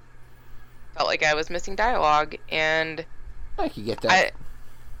felt like I was missing dialogue, and I could get that.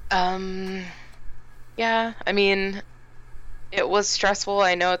 Yeah, I mean, it was stressful.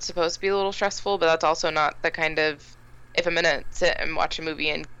 I know it's supposed to be a little stressful, but that's also not the kind of, if I'm gonna sit and watch a movie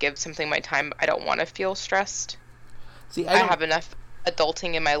and give something my time, I don't want to feel stressed. See, I have enough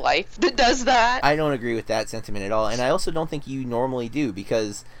adulting in my life that does that. I don't agree with that sentiment at all, and I also don't think you normally do,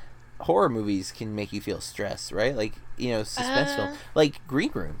 because horror movies can make you feel stressed, right? Like, suspense film. Like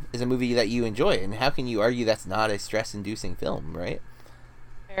Green Room is a movie that you enjoy, and how can you argue that's not a stress-inducing film, right?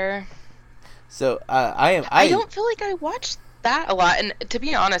 Fair. So I don't feel like I watched that a lot, and to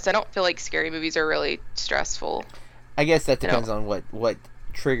be honest, I don't feel like scary movies are really stressful. I guess that depends on what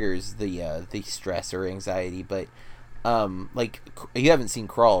triggers the stress or anxiety, but like, you haven't seen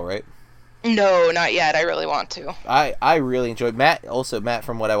Crawl, right? No, not yet. I really want to. I really enjoyed Matt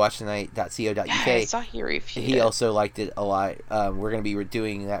from what I watched tonight.co.uk. Yeah, I saw he reviewed He it. also liked it a lot. We're going to be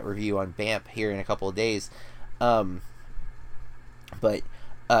doing that review on BAMP here in a couple of days. But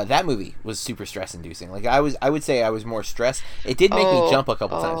that movie was super stress inducing. Like, I would say I was more stressed. It did make me jump a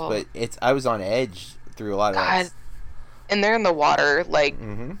couple times, but I was on edge through a lot of that. And they're in the water, like,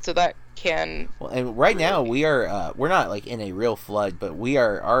 so that can. Well, and right now we're not like in a real flood, but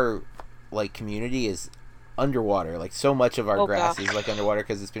our like community is underwater. Like, so much of our grass is like underwater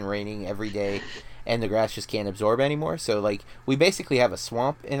because it's been raining every day, and the grass just can't absorb anymore. So, like, we basically have a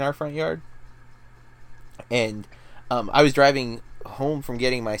swamp in our front yard. And I was driving home from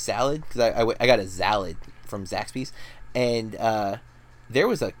getting my salad, because I got a salad from Zaxby's, and there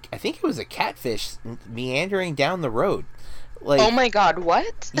was I think it was a catfish meandering down the road. Like, oh my god,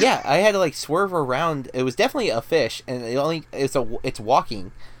 what? Yeah, I had to like swerve around. It was definitely a fish, and it's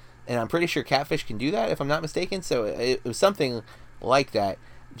walking, and I'm pretty sure catfish can do that if I'm not mistaken. So it was something like that.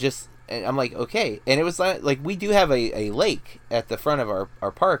 And I'm like, okay, and it was like we do have a lake at the front of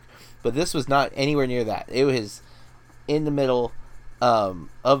our park, but this was not anywhere near that. It was in the middle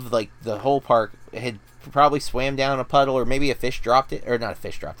of like the whole park. It had probably swam down a puddle, or maybe a fish dropped it, or not a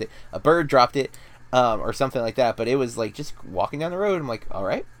fish dropped it, a bird dropped it, or something like that. But it was like just walking down the road. I'm like, all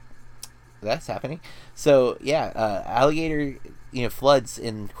right, that's happening. So yeah, alligator, floods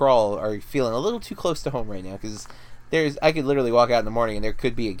in Crawl are feeling a little too close to home right now, because I could literally walk out in the morning and there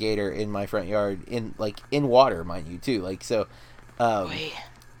could be a gator in my front yard, in water, mind you, too. Like, so,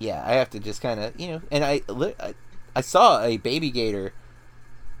 yeah, I have to just kind of, and I saw a baby gator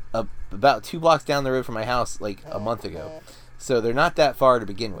about 2 blocks down the road from my house like a month ago. So they're not that far to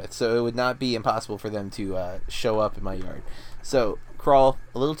begin with. So it would not be impossible for them to show up in my yard. So Crawl,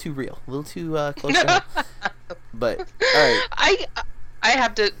 a little too real, a little too close to home. But all right, I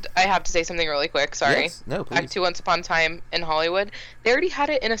have to say something really quick. Sorry. Yes. No, please. Back to Once Upon a Time in Hollywood. They already had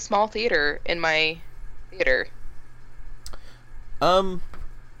it in a small theater in my theater.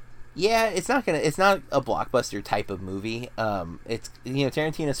 Yeah, it's not a blockbuster type of movie. It's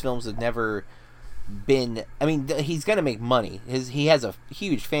Tarantino's films have never been. I mean, he's gonna make money. He has a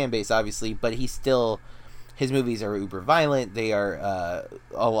huge fan base, obviously, but his movies are uber violent. They are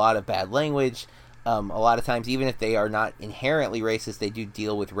a lot of bad language. A lot of times, even if they are not inherently racist, they do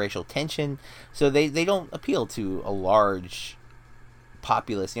deal with racial tension. So they don't appeal to a large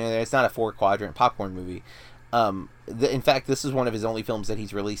populace. It's not a 4-quadrant popcorn movie. In fact, this is one of his only films that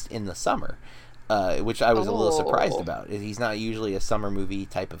he's released in the summer, which I was a little surprised about. He's not usually a summer movie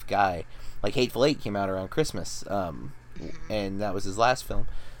type of guy. Like Hateful Eight came out around Christmas, and that was his last film.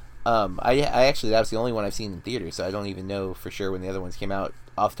 I actually, that was the only one I've seen in theaters, so I don't even know for sure when the other ones came out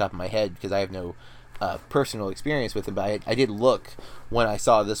off the top of my head, because I have no personal experience with it. But I did look when I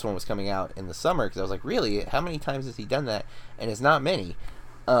saw this one was coming out in the summer, because I was like, really, how many times has he done that? And it's not many.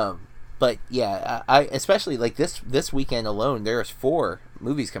 But yeah, I especially like this weekend alone, there's 4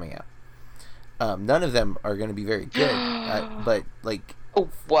 movies coming out. None of them are going to be very good, but like,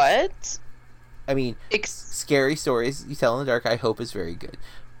 what? I mean, Scary Stories You Tell in the Dark, I hope is very good.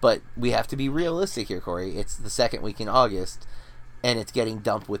 But we have to be realistic here, Corey. It's the second week in August, and it's getting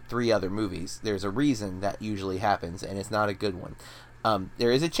dumped with 3 other movies. There's a reason that usually happens, and it's not a good one.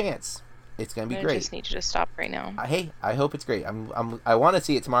 There is a chance it's going to be great. I just need you to stop right now. Hey, I hope it's great. I want to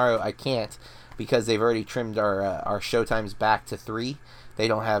see it tomorrow. I can't, because they've already trimmed our show times back to 3. They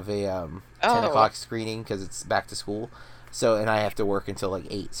don't have a 10 o'clock screening because it's back to school. So, and I have to work until like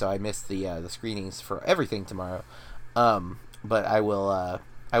 8, so I missed the screenings for everything tomorrow. But I will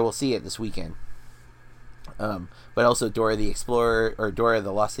I will see it this weekend. But also Dora the Explorer, or Dora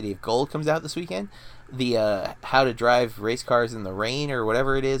the Lost City of Gold, comes out this weekend. The How to Drive Race Cars in the Rain, or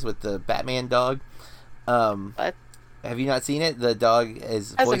whatever it is, with the Batman dog. What? Have you not seen it? The dog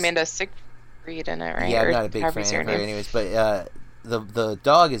is Has Amanda Seyfried in it, right? Yeah, I'm Or not a big however you fan say her of her name. anyways, but the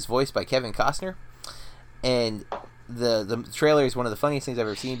dog is voiced by Kevin Costner, and the trailer is one of the funniest things I've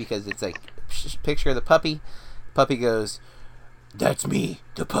ever seen, because it's like, picture of the puppy. Puppy goes, "That's me,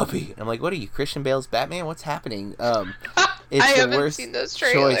 the puppy." And I'm like, what are you, Christian Bale's Batman? What's happening? It's I the haven't worst seen those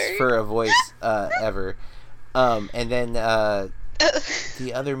choice trailers. for a voice ever. And then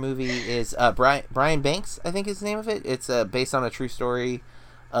the other movie is Brian Banks, I think is the name of it. It's based on a true story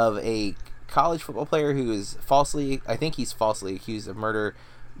of a college football player who is falsely accused of murder,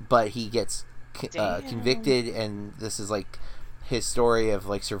 but he gets convicted, and this is like his story of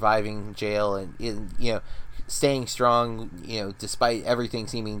like surviving jail and staying strong, despite everything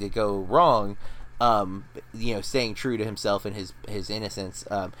seeming to go wrong. Staying true to himself and his innocence.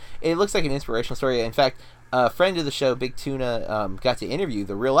 It looks like an inspirational story. In fact, a friend of the show, Big Tuna, got to interview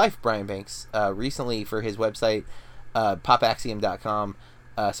the real life Brian Banks recently for his website, popaxiom.com.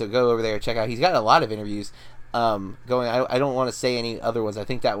 So go over there, check out. He's got a lot of interviews going. I don't want to say any other ones. I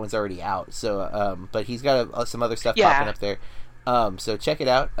think that one's already out. So, but he's got some other stuff popping up there. So check it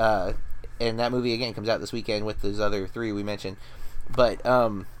out. And that movie again comes out this weekend with those other three we mentioned. But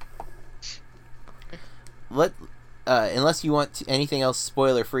unless you want anything else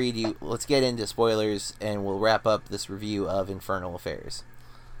spoiler free, let's get into spoilers, and we'll wrap up this review of Infernal Affairs.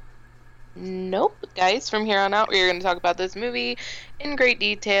 Nope, guys. From here on out, we're going to talk about this movie in great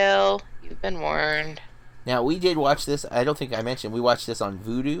detail. You've been warned. Now, we did watch this. I don't think I mentioned we watched this on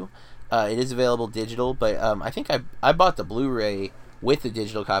Vudu. It is available digital, but I think I bought the Blu-ray with the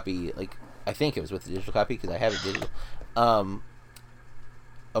digital copy. Like, I think it was with the digital copy because I have it digital.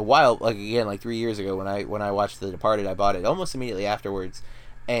 A while, like 3 years ago, when I watched The Departed, I bought it almost immediately afterwards,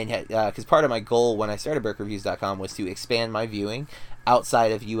 and because part of my goal when I started BurkeReviews.com was to expand my viewing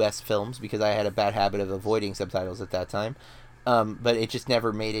outside of U.S. films, because I had a bad habit of avoiding subtitles at that time, but it just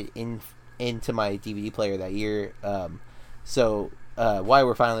never made it into my DVD player that year. So why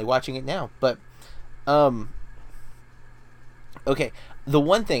we're finally watching it now, but okay. The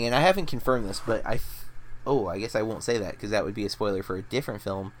one thing, and I haven't confirmed this, but I guess I won't say that because that would be a spoiler for a different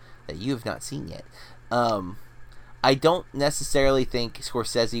film that you have not seen yet. I don't necessarily think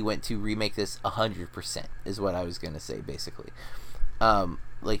Scorsese went to remake this 100%, is what I was going to say, basically.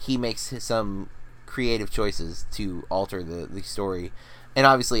 Like, he makes some creative choices to alter the story. And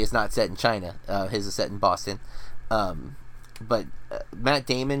obviously it's not set in China. His is set in Boston. But Matt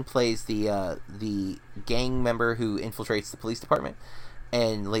Damon plays the gang member who infiltrates the police department.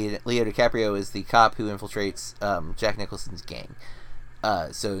 And Leo DiCaprio is the cop who infiltrates Jack Nicholson's gang.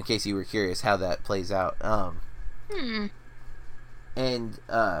 So in case you were curious how that plays out. And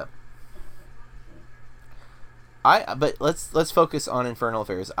but let's focus on Infernal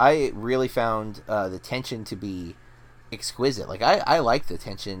Affairs. I really found the tension to be exquisite. Like, I like the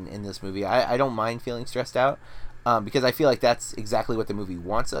tension in this movie. I don't mind feeling stressed out, because I feel like that's exactly what the movie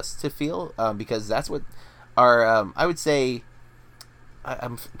wants us to feel, because that's what our I would say.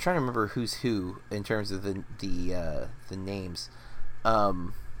 I'm trying to remember who's who in terms of the names.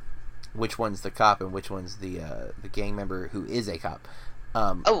 Which one's the cop and which one's the gang member who is a cop.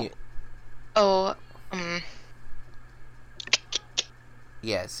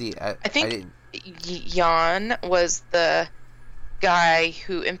 Yeah, see, I think Jan was the guy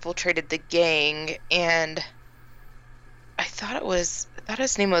who infiltrated the gang, and I thought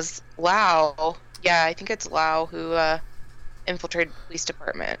his name was Lau. Yeah, I think it's Lau who infiltrated the police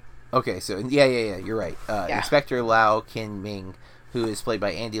department. Okay, so yeah, you're right. Inspector Lau Kin Ming, who is played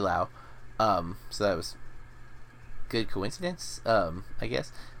by Andy Lau. So that was good coincidence, I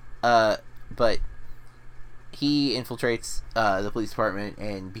guess. But he infiltrates the police department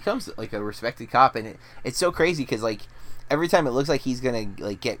and becomes like a respected cop, and it's so crazy because like every time it looks like he's gonna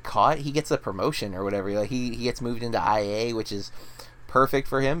like get caught, he gets a promotion or whatever. Like he gets moved into IA, which is perfect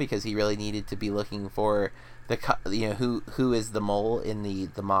for him because he really needed to be looking for who is the mole in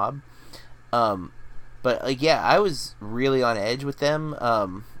the mob. But like, yeah, I was really on edge with them,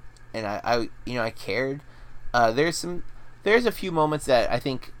 and I cared. There's a few moments that I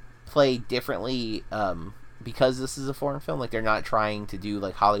think play differently because this is a foreign film. Like, they're not trying to do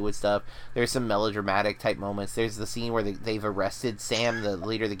like Hollywood stuff. There's some melodramatic type moments. There's the scene where they've arrested Sam, the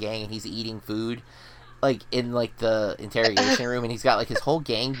leader of the gang, and he's eating food like in like the interrogation room, and he's got like his whole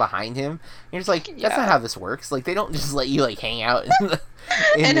gang behind him. And you're just like, that's not how this works. Like, they don't just let you like hang out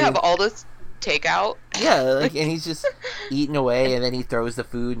and have all this takeout. Yeah, like, and he's just eating away, and then he throws the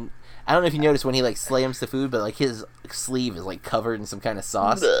food. I don't know if you noticed when he like slams the food, but like his sleeve is like covered in some kind of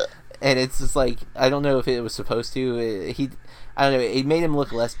sauce, and it's just like I don't know if it was supposed to. I don't know. It made him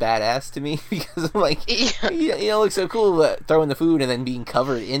look less badass to me because I'm like, he looks so cool throwing the food and then being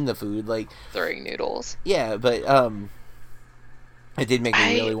covered in the food, like throwing noodles. Yeah, but it did make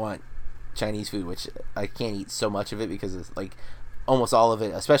me really want Chinese food, which I can't eat so much of it because it's like almost all of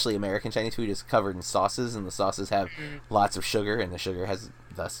it, especially American Chinese food, is covered in sauces, and the sauces have lots of sugar, and the sugar has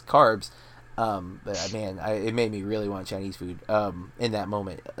thus carbs. But man, it made me really want Chinese food in that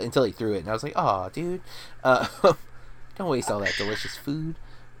moment until he threw it, and I was like, "Oh, dude, don't waste all that delicious food."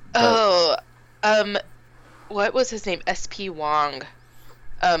 But, what was his name? SP Wong.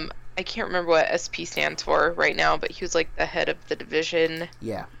 I can't remember what SP stands for right now, but he was like the head of the division.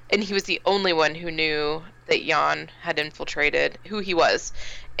 Yeah. And he was the only one who knew that Yan had infiltrated, who he was,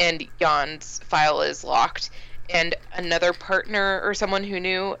 and Yan's file is locked. And another partner or someone who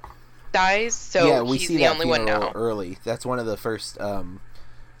knew dies, so yeah, we he's see the that only one now. Early. That's one of the first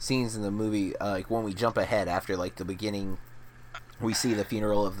scenes in the movie. Like when we jump ahead after like the beginning, we see the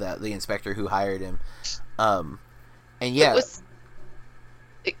funeral of the inspector who hired him. And yeah. It was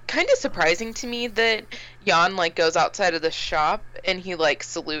kind of surprising to me that Yan like goes outside of the shop and he like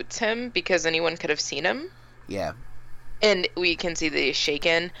salutes him because anyone could have seen him. Yeah. And we can see that he's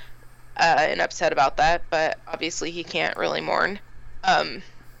shaken and upset about that, but obviously he can't really mourn. And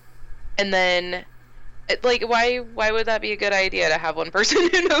then like why would that be a good idea to have one person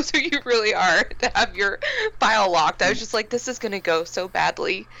who knows who you really are to have your file locked? I was just like, this is gonna go so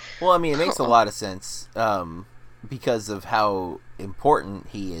badly. Well, I mean, it makes a lot of sense because of how important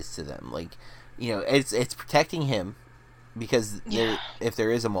he is to them. Like, you know, it's protecting him because if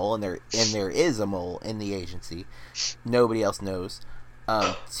there is a mole and there is a mole in the agency, nobody else knows.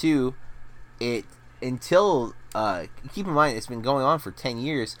 Two, until keep in mind it's been going on for 10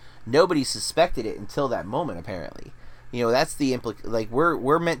 years. Nobody suspected it until that moment, apparently. You know, that's the like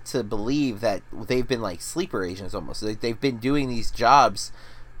we're meant to believe that they've been like sleeper agents almost. Like they've been doing these jobs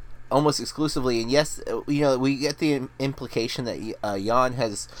almost exclusively, and yes, you know, we get the implication that Yan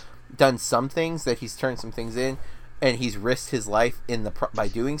has done some things, that he's turned some things in, and he's risked his life by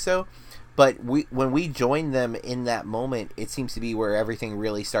doing so. But when we join them in that moment, it seems to be where everything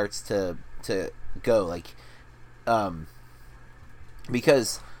really starts to go, like,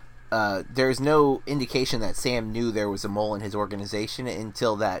 because there's no indication that Sam knew there was a mole in his organization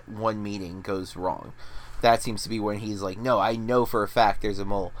until that one meeting goes wrong. That seems to be when he's like, no, I know for a fact there's a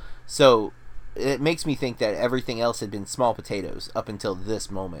mole. So it makes me think that everything else had been small potatoes up until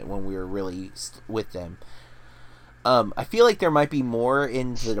this moment when we were really with them. I feel like there might be more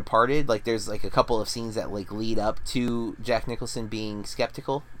in The Departed. Like there's like a couple of scenes that like lead up to Jack Nicholson being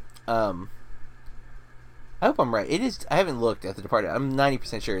skeptical. I hope I'm right. It is. I haven't looked at The Departed. I'm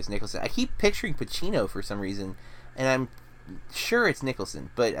 90% sure it's Nicholson. I keep picturing Pacino for some reason, and I'm sure it's Nicholson,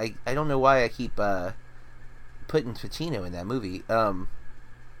 but I don't know why I keep putting Pacino in that movie.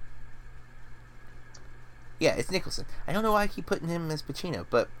 Yeah, it's Nicholson. I don't know why I keep putting him as Pacino,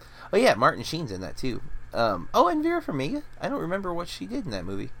 but oh yeah, Martin Sheen's in that too. And Vera Farmiga. I don't remember what she did in that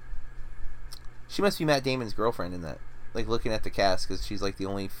movie. She must be Matt Damon's girlfriend in that. Like looking at the cast, because she's like the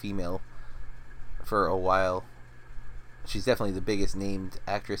only female for a while. She's definitely the biggest named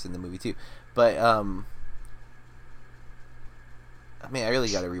actress in the movie too. But I mean, I really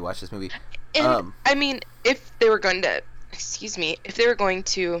got to rewatch this movie. And I mean, if they were going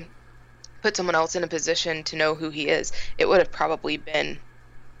to put someone else in a position to know who he is, it would have probably been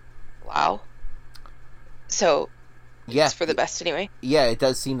Lau. So yeah, it's for the best anyway. Yeah, it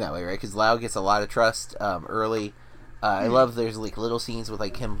does seem that way, right? Because Lau gets a lot of trust early. I love there's like little scenes with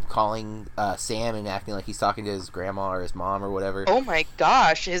like him calling Sam and acting like he's talking to his grandma or his mom or whatever. Oh my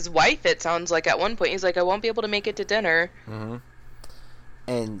gosh, his wife, it sounds like at one point he's like, I won't be able to make it to dinner. Mm-hmm.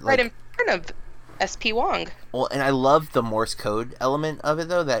 And right like, in front of SP Wong. Well, and I love the Morse code element of it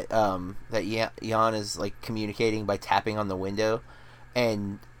though, that Yan is like communicating by tapping on the window,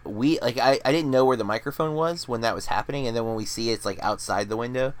 and I didn't know where the microphone was when that was happening, and then when we see it's like outside the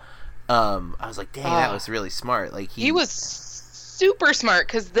window. I was like, dang, that was really smart. Like he was super smart,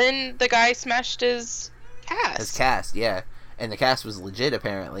 because then the guy smashed his cast. His cast, yeah, and the cast was legit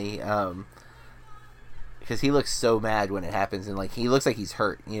apparently. Because he looks so mad when it happens, and like he looks like he's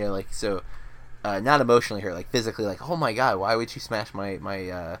hurt, you know, like so, not emotionally hurt, like physically, like oh my god, why would you smash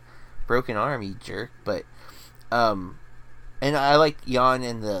my broken arm, you jerk? But and I like Yan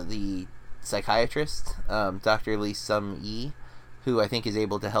and the psychiatrist, Dr. Lee Sum Yi. who I think is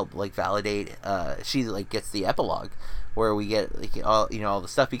able to help like validate. She like gets the epilogue where we get like all all the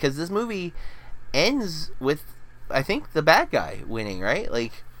stuff, because this movie ends with I think the bad guy winning, right?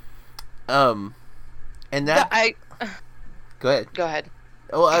 like and that go ahead. Go ahead.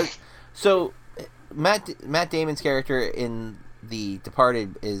 Well, so Matt Damon's character in The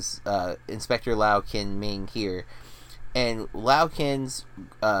Departed is Inspector Lau Kin Ming here, and Lau Kin's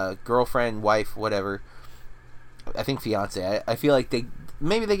girlfriend, wife, whatever, I think fiance. I feel like they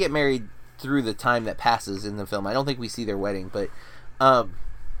get married through the time that passes in the film. I don't think we see their wedding, but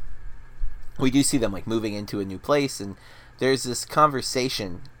we do see them like moving into a new place, and there's this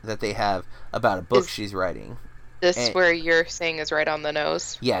conversation that they have about a book she's writing. This where you're saying is right on the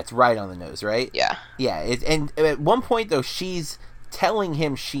nose? Yeah, it's right on the nose, right? Yeah. Yeah, and at one point, though, she's telling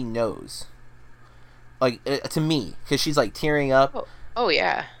him she knows. Like, to me, because she's, like, tearing up. Oh,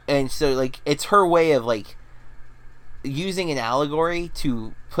 yeah. And so, like, it's her way of, like, using an allegory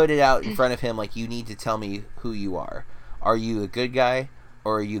to put it out in front of him, like, you need to tell me who you are. Are you a good guy,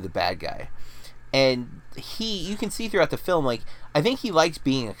 or are you the bad guy? And you can see throughout the film, like, I think he likes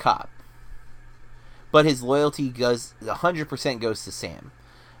being a cop. But his loyalty 100% goes to Sam.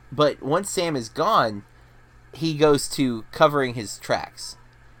 But once Sam is gone, he goes to covering his tracks.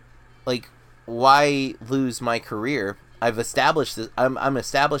 Like, why lose my career? I've established this. I'm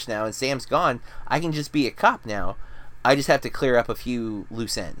established now, and Sam's gone. I can just be a cop now. I just have to clear up a few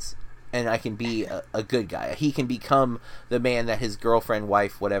loose ends, and I can be a good guy. He can become the man that his girlfriend,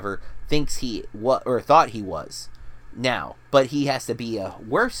 wife, whatever, thinks thought he was now. But he has to be a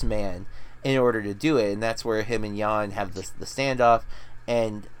worse man in order to do it, and that's where him and Jan have the standoff,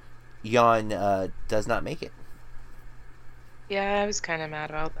 and Jan does not make it. Yeah, I was kind of mad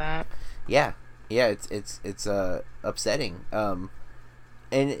about that. Yeah, it's upsetting. And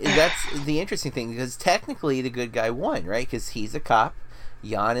that's the interesting thing, because technically the good guy won, right? Because he's a cop,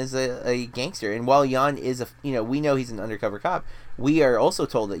 Jan is a gangster, and while Jan is we know he's an undercover cop, we are also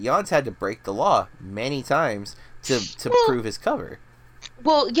told that Jan's had to break the law many times to prove his cover.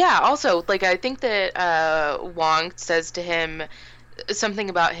 Well, yeah, also, like, I think that Wong says to him something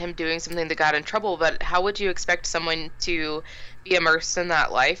about him doing something that got in trouble, but how would you expect someone to be immersed in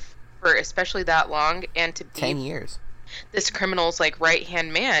that life for especially that long, and to be 10 years this criminal's, like,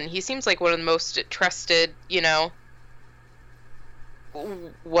 right-hand man? He seems like one of the most trusted,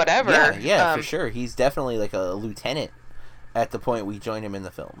 whatever. Yeah, for sure. He's definitely, like, a lieutenant at the point we join him in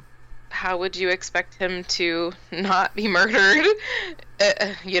the film. How would you expect him to not be murdered,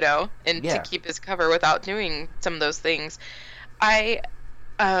 and to keep his cover without doing some of those things? I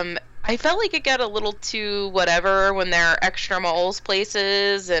felt like it got a little too whatever when there are extra moles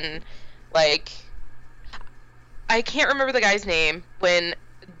places, and, like, I can't remember the guy's name when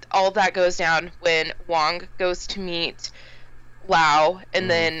all of that goes down, when Wong goes to meet Lau, and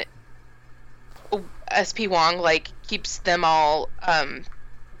then SP Wong, like, keeps them all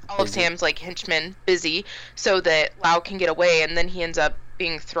of Sam's, like, henchmen busy so that Lau can get away, and then he ends up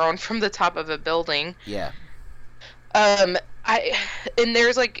being thrown from the top of a building. Yeah. And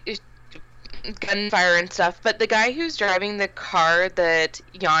there's, like, gunfire and stuff, but the guy who's driving the car that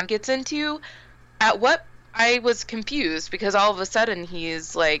Jan gets into, I was confused, because all of a sudden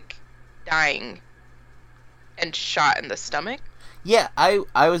he's, like, dying and shot in the stomach. Yeah,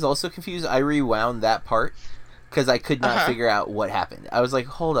 I was also confused. I rewound that part because I could not figure out what happened. I was like,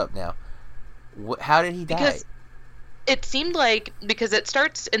 hold up now. How did he die? Because it seemed like, because it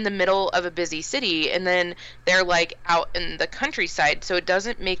starts in the middle of a busy city, and then they're, like, out in the countryside, so it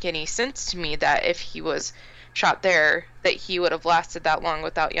doesn't make any sense to me that if he was shot there, that he would have lasted that long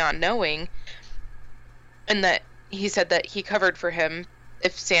without Jan knowing. And that he said that he covered for him.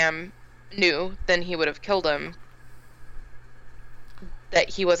 If Sam knew, then he would have killed him. That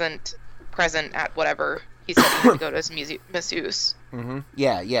he wasn't present at whatever he said he had to go to his masseuse. Mm-hmm.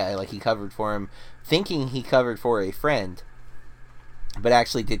 Yeah, like he covered for him, thinking he covered for a friend, but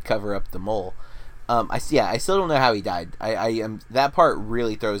actually did cover up the mole. I still don't know how he died. That part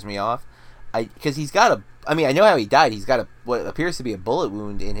really throws me off. Because he's got I know how he died. He's got what appears to be a bullet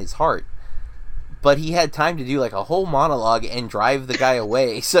wound in his heart. But he had time to do, like, a whole monologue and drive the guy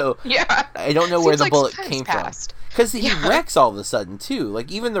away. So yeah, I don't know where the bullet came from. Because he wrecks all of a sudden, too.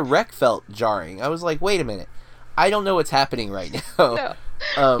 Like, even the wreck felt jarring. I was like, wait a minute. I don't know what's happening right now.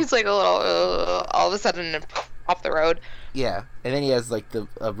 No. He's, like, a little, all of a sudden, off the road. Yeah. And then he has, like,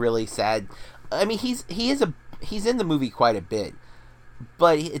 a really sad... he's in the movie quite a bit.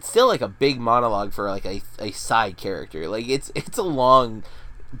 But it's still, like, a big monologue for, like, a side character. Like, it's a long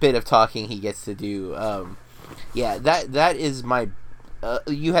bit of talking he gets to do. That is my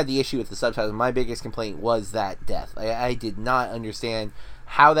you had the issue with the subtitles. My biggest complaint was that death. I did not understand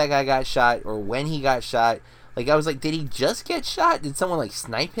how that guy got shot or when he got shot. Like, I was like, did he just get shot? Did someone, like,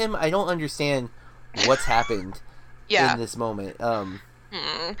 snipe him? I don't understand what's happened in this moment.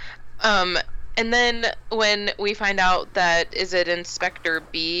 And then when we find out that, is it Inspector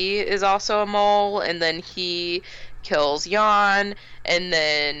B is also a mole, and then he kills Jan, and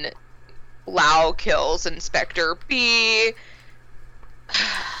then Lau kills Inspector B.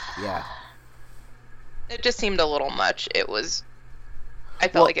 Yeah. It just seemed a little much. I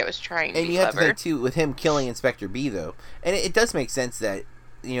felt like it was trying to be clever. And you have to think, too, with him killing Inspector B, though, and it does make sense that,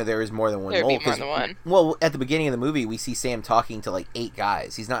 you know, there is more than one mole. There'd be more than one. Well, at the beginning of the movie, we see Sam talking to, like, 8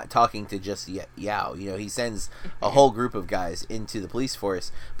 guys. He's not talking to just Yao. You know, he sends a whole group of guys into the police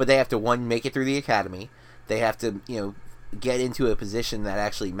force, but they have to, one, make it through the academy. They have to, you know, get into a position that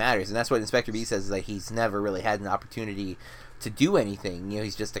actually matters. And that's what Inspector B says, is that he's never really had an opportunity to do anything. You know,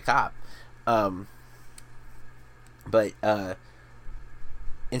 he's just a cop. But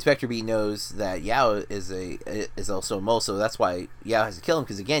Inspector B knows that Yao is also a mole, so that's why Yao has to kill him,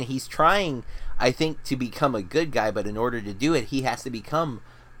 because, again, he's trying, I think, to become a good guy, but in order to do it, he has to become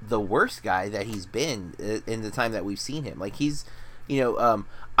the worst guy that he's been in the time that we've seen him. Like, he's, you know,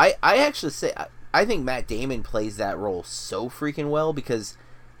 I actually say, I think Matt Damon plays that role so freaking well, because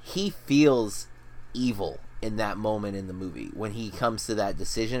he feels evil in that moment in the movie, when he comes to that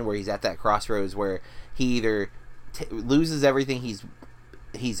decision, where he's at that crossroads where he either loses everything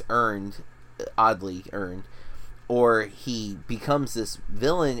he's earned, oddly earned, or he becomes this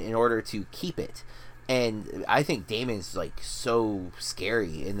villain in order to keep it. And I think Damon's, like, so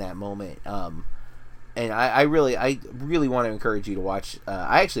scary in that moment. And I really want to encourage you to watch.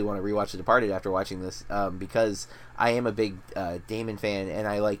 I actually want to rewatch The Departed after watching this, because I am a big Damon fan, and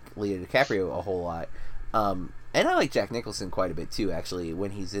I like Leo DiCaprio a whole lot. And I like Jack Nicholson quite a bit too, actually,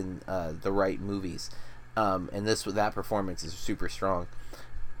 when he's in the right movies. And that performance is super strong.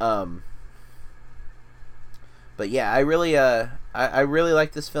 But yeah, I really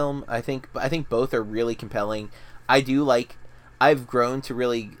like this film. I think both are really compelling. I've grown to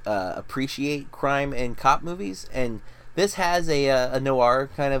really appreciate crime and cop movies, and this has a noir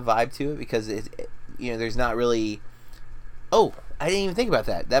kind of vibe to it, because it you know, there's not really. Oh, I didn't even think about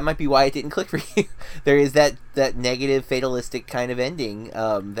that. That might be why it didn't click for you. There is that negative, fatalistic kind of ending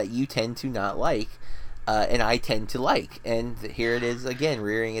that you tend to not like. And I tend to like, and here it is again,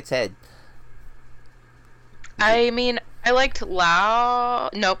 rearing its head. I mean, I liked Lau.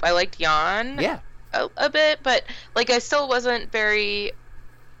 Nope, I liked Jan. Yeah, a bit, but, like, I still wasn't very.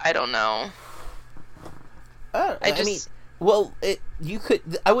 I don't know. I mean, well,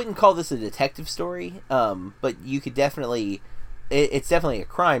 I wouldn't call this a detective story, but you could definitely. It's definitely a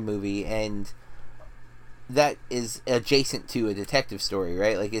crime movie, and that is adjacent to a detective story,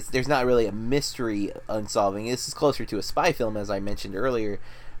 right? Like, there's not really a mystery unsolving. This is closer to a spy film, as I mentioned earlier,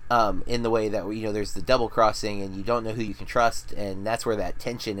 in the way that, you know, there's the double crossing, and you don't know who you can trust, and that's where that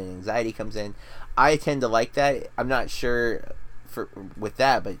tension and anxiety comes in. I tend to like that. I'm not sure with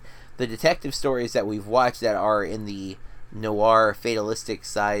that, but the detective stories that we've watched that are in the noir, fatalistic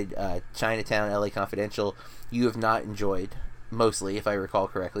side, Chinatown, LA Confidential, you have not enjoyed, mostly, if I recall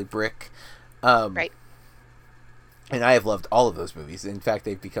correctly. Brick. Right. And I have loved all of those movies. In fact,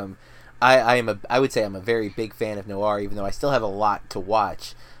 they've become. I would say I'm a very big fan of noir, even though I still have a lot to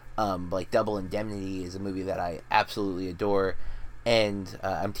watch. Like Double Indemnity is a movie that I absolutely adore, and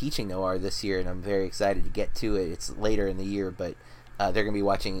I'm teaching noir this year, and I'm very excited to get to it. It's later in the year, but they're going to be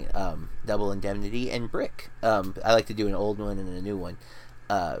watching Double Indemnity and Brick. I like to do an old one and a new one.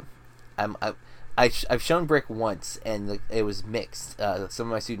 I've shown Brick once, and it was mixed. Some of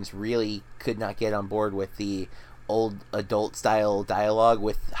my students really could not get on board with the old adult style dialogue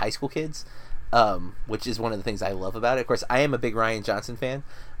with high school kids, which is one of the things I love about it. Of course, I am a big Rian Johnson fan.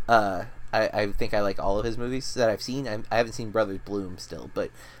 I think I like all of his movies that I've seen. I haven't seen Brothers Bloom still,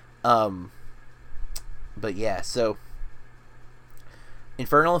 but yeah. So,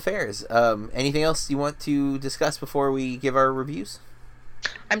 Infernal Affairs. Anything else you want to discuss before we give our reviews?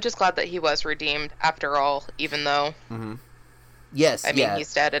 I'm just glad that he was redeemed after all, even though. Mm-hmm. Yes, I mean,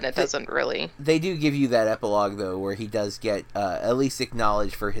 he's dead, and it doesn't really. They do give you that epilogue, though, where he does get at least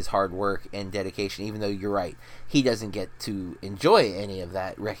acknowledged for his hard work and dedication, even though you're right, he doesn't get to enjoy any of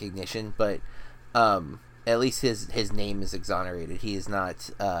that recognition, but at least his name is exonerated. He is not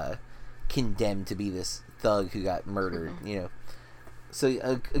condemned to be this thug who got murdered, you know.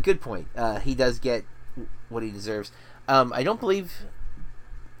 So, a good point. He does get what he deserves. I don't believe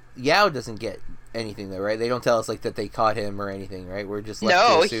Yao doesn't get anything though, right? They don't tell us like that they caught him or anything, right? We're just left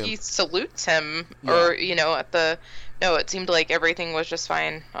No, to assume. he salutes him, Yeah. or no, it seemed like everything was just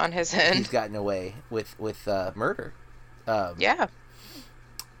fine on his He's end. gotten away with murder. Yeah,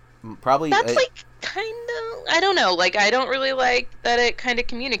 Probably. that's like kind of, I don't know, like I don't really like that it kind of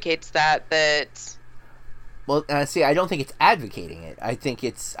communicates that. Well, see, I don't think it's advocating it. I think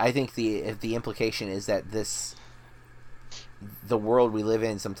the implication is that the world we live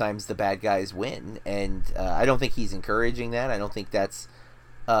in, sometimes the bad guys win, and I don't think he's encouraging that. I don't think that's.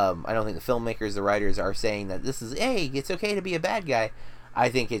 I don't think the filmmakers, the writers, are saying that this is, hey, it's okay to be a bad guy. I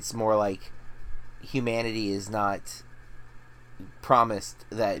think it's more like humanity is not promised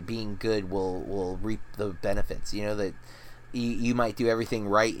that being good will reap the benefits. You know, that you might do everything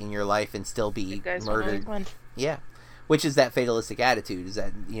right in your life and still be You guys murdered. won. Yeah, which is that fatalistic attitude, is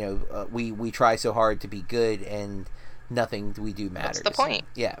that, you know, we try so hard to be good and nothing we do matters. That's the point.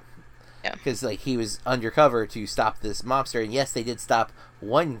 Yeah. Yeah. Because, like, he was undercover to stop this mobster, and yes, they did stop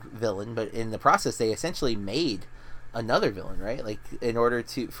one villain, but in the process, they essentially made another villain, right? Like, in order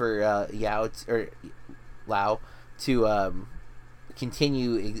for Lau to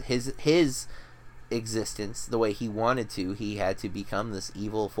continue his existence the way he wanted to, he had to become this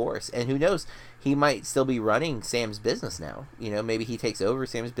evil force. And who knows, he might still be running Sam's business now. You know, maybe he takes over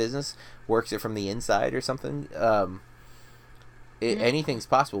Sam's business, works it from the inside or something. Anything's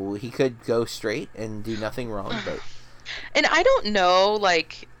possible. He could go straight and do nothing wrong, but And I don't know,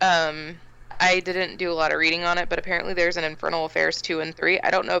 like, I didn't do a lot of reading on it, but apparently there's an Infernal Affairs 2 and 3.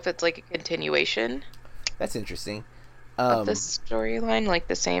 I don't know if it's like a continuation that's interesting. of the storyline, like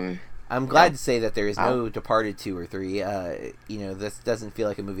the same. I'm glad to say that there is no Departed 2 or 3. You know, this doesn't feel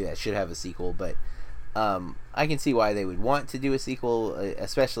like a movie that should have a sequel, but I can see why they would want to do a sequel,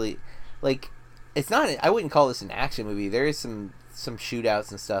 especially, like, it's not, I wouldn't call this an action movie. There is some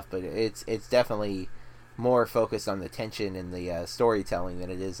shootouts and stuff, but it's definitely more focused on the tension and the storytelling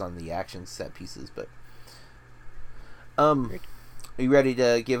than it is on the action set pieces. But are you ready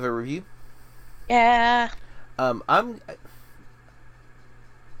to give a review? Yeah. I'm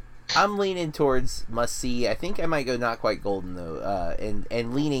leaning towards must see. I think I might go not quite golden though,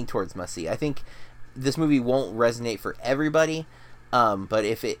 and leaning towards must see. I think this movie won't resonate for everybody, but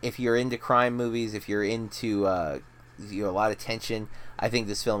if you're into crime movies, if you're into a lot of tension, I think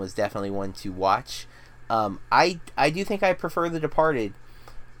this film is definitely one to watch. I do think I prefer The Departed.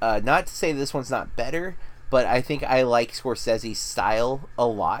 Not to say this one's not better, but I think I like Scorsese's style a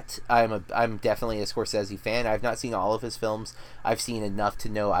lot. I'm definitely a Scorsese fan. I've not seen all of his films. I've seen enough to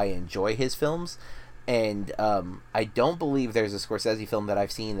know I enjoy his films, and I don't believe there's a Scorsese film that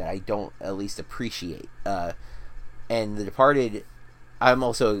I've seen that I don't at least appreciate. And The Departed, I'm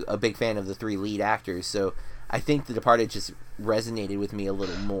also a big fan of the three lead actors, so I think The Departed just resonated with me a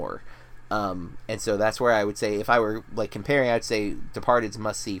little more. And so that's where I would say, if I were like comparing, I'd say Departed's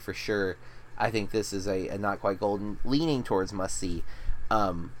must see for sure. I think this is a not quite golden, leaning towards must see.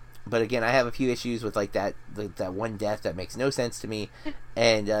 But again, I have a few issues with like that one death that makes no sense to me,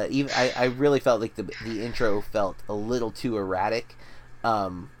 and even I really felt like the intro felt a little too erratic.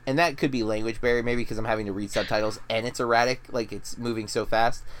 And that could be language barrier, maybe because I'm having to read subtitles and it's erratic, like it's moving so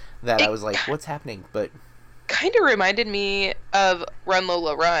fast that I was like, what's happening? But Kind of reminded me of Run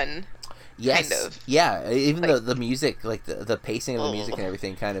Lola Run. yes, kind of. yeah, even Like- the music, like the pacing of the music and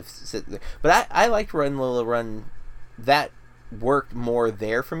everything kind of sit there. But I liked Run Lola Run. That worked more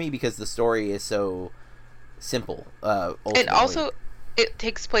there for me because the story is so simple. Ultimately. And also, it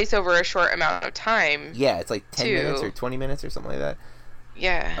takes place over a short amount of time. yeah, it's like 10 minutes or too. 20 minutes or something like that.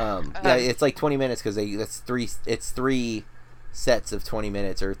 Yeah. Yeah, it's like 20 minutes because it's three sets of 20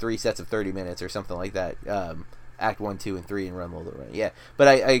 minutes or 3 sets of 30 minutes or something like that. Act 1, 2, and 3 in Run Lola Run. Yeah, but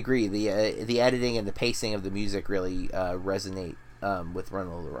I agree. The editing and the pacing of the music really resonate with Run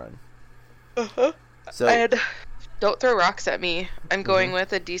Lola Run. Uh-huh. So And don't throw rocks at me. I'm going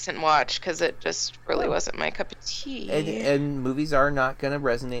with a decent watch because it just really wasn't my cup of tea. and movies are not going to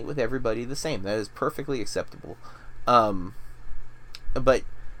resonate with everybody the same. That is perfectly acceptable. But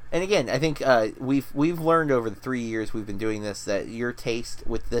and again, I think we've learned over the 3 years we've been doing this that your taste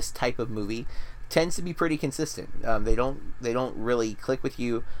with this type of movie tends to be pretty consistent. They don't really click with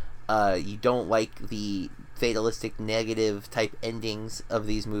you. You don't like the fatalistic negative type endings of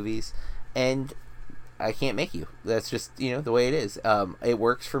these movies, and I can't make you. That's just the way it is. It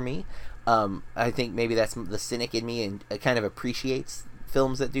works for me. I think maybe that's the cynic in me, and it kind of appreciates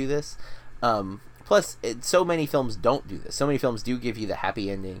films that do this. Plus, so many films don't do this. So many films do give you the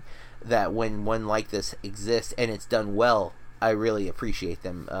happy ending that when one like this exists and it's done well, I really appreciate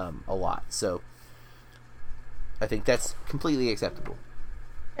them a lot. So I think that's completely acceptable.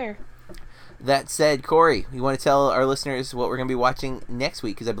 Fair. That said, Corey, you want to tell our listeners what we're going to be watching next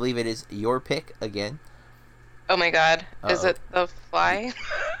week? Because I believe it is your pick again. Oh my god. Is it The Fly?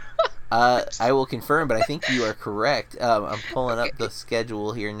 I will confirm, but I think you are correct. I'm pulling up the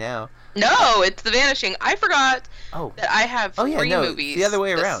schedule here now. No, it's The Vanishing. I forgot that I have three movies the other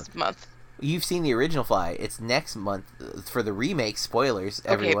way this around. month. You've seen the original Fly. It's next month for the remake. Spoilers,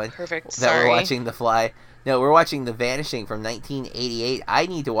 everyone. Okay, perfect. That Sorry. we're watching The Fly. No, we're watching The Vanishing from 1988. I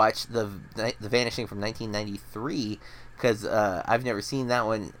need to watch the Vanishing from 1993 because I've never seen that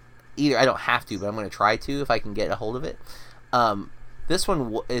one either. I don't have to, but I'm going to try to if I can get a hold of it. This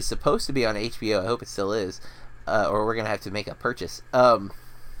one is supposed to be on HBO. I hope it still is, or we're going to have to make a purchase. But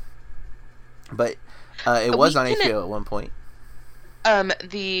it was on HBO at one point.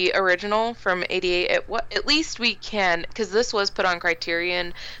 The original from 88, at least we can, because this was put on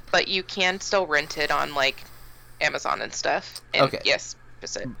Criterion, but you can still rent it on, like, Amazon and stuff. And okay. Yes,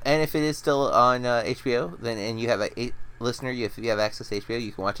 just it. And if it is still on HBO, then and you have a listener, if you have access to HBO,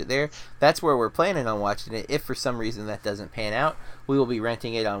 you can watch it there. That's where we're planning on watching it. If for some reason that doesn't pan out, we will be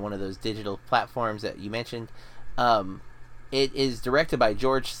renting it on one of those digital platforms that you mentioned. It is directed by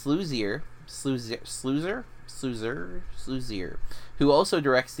George Sluzier, who also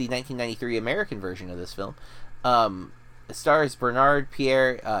directs the 1993 American version of this film. It stars Bernard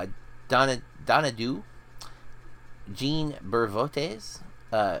Pierre Donadieu, Jean Bervotes,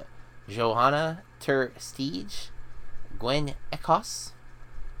 Johanna Ter Steege, Gwen Echos,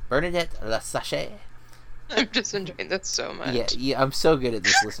 Bernadette Lassache. I'm just enjoying this so much. Yeah, I'm so good at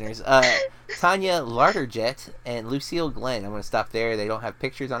this, listeners. Tanya Larderjet and Lucille Glenn. I'm going to stop there. They don't have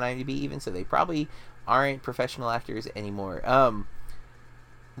pictures on IMDb even, so they probably aren't professional actors anymore.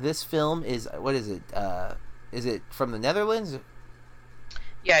 This film is, what is it? Is it from the Netherlands?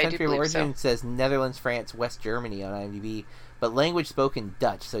 Yeah, I do Country of believe origin so. says Netherlands, France, West Germany on IMDb, but language spoken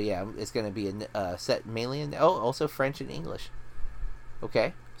Dutch. So yeah, it's going to be set mainly in also French and English.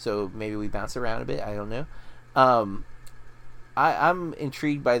 Okay, so maybe we bounce around a bit. I don't know. I'm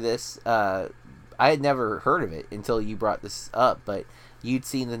intrigued by this. I had never heard of it until you brought this up, but you'd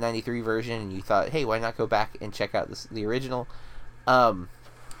seen the 93 version and you thought, hey, why not go back and check out the original?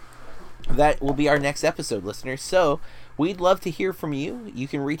 That will be our next episode, listeners. So we'd love to hear from you. You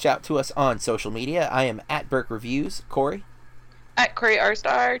can reach out to us on social media. I am at Burke Reviews. Corey? At Corey R.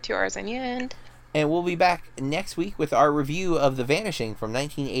 Star, 2 R's on the end. And we'll be back next week with our review of The Vanishing from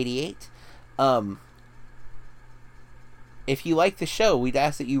 1988. If you like the show, we'd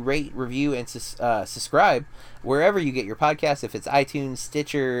ask that you rate, review, and subscribe wherever you get your podcasts, if it's iTunes,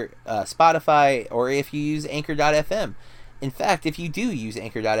 Stitcher, Spotify, or if you use Anchor.fm. In fact, if you do use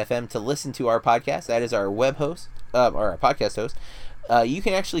Anchor.fm to listen to our podcast, that is our web host, or our podcast host, you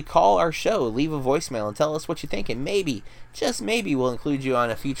can actually call our show, leave a voicemail, and tell us what you think, and maybe, just maybe, we'll include you on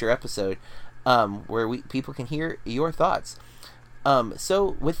a future episode where people can hear your thoughts.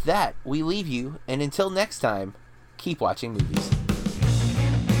 So with that, we leave you, and until next time, keep watching movies.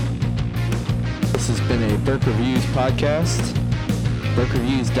 This has been a Burke Reviews podcast.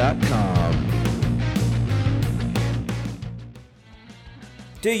 BurkeReviews.com.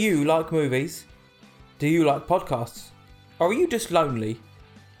 Do you like movies? Do you like podcasts? Or are you just lonely?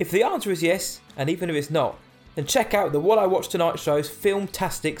 If the answer is yes, and even if it's not, then check out the What I Watched Tonight show's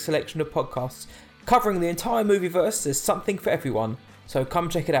filmtastic selection of podcasts covering the entire movieverse. There's something for everyone, so come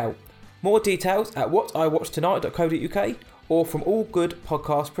check it out. More details at whatiwatchtonight.co.uk or from all good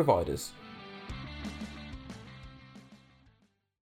podcast providers.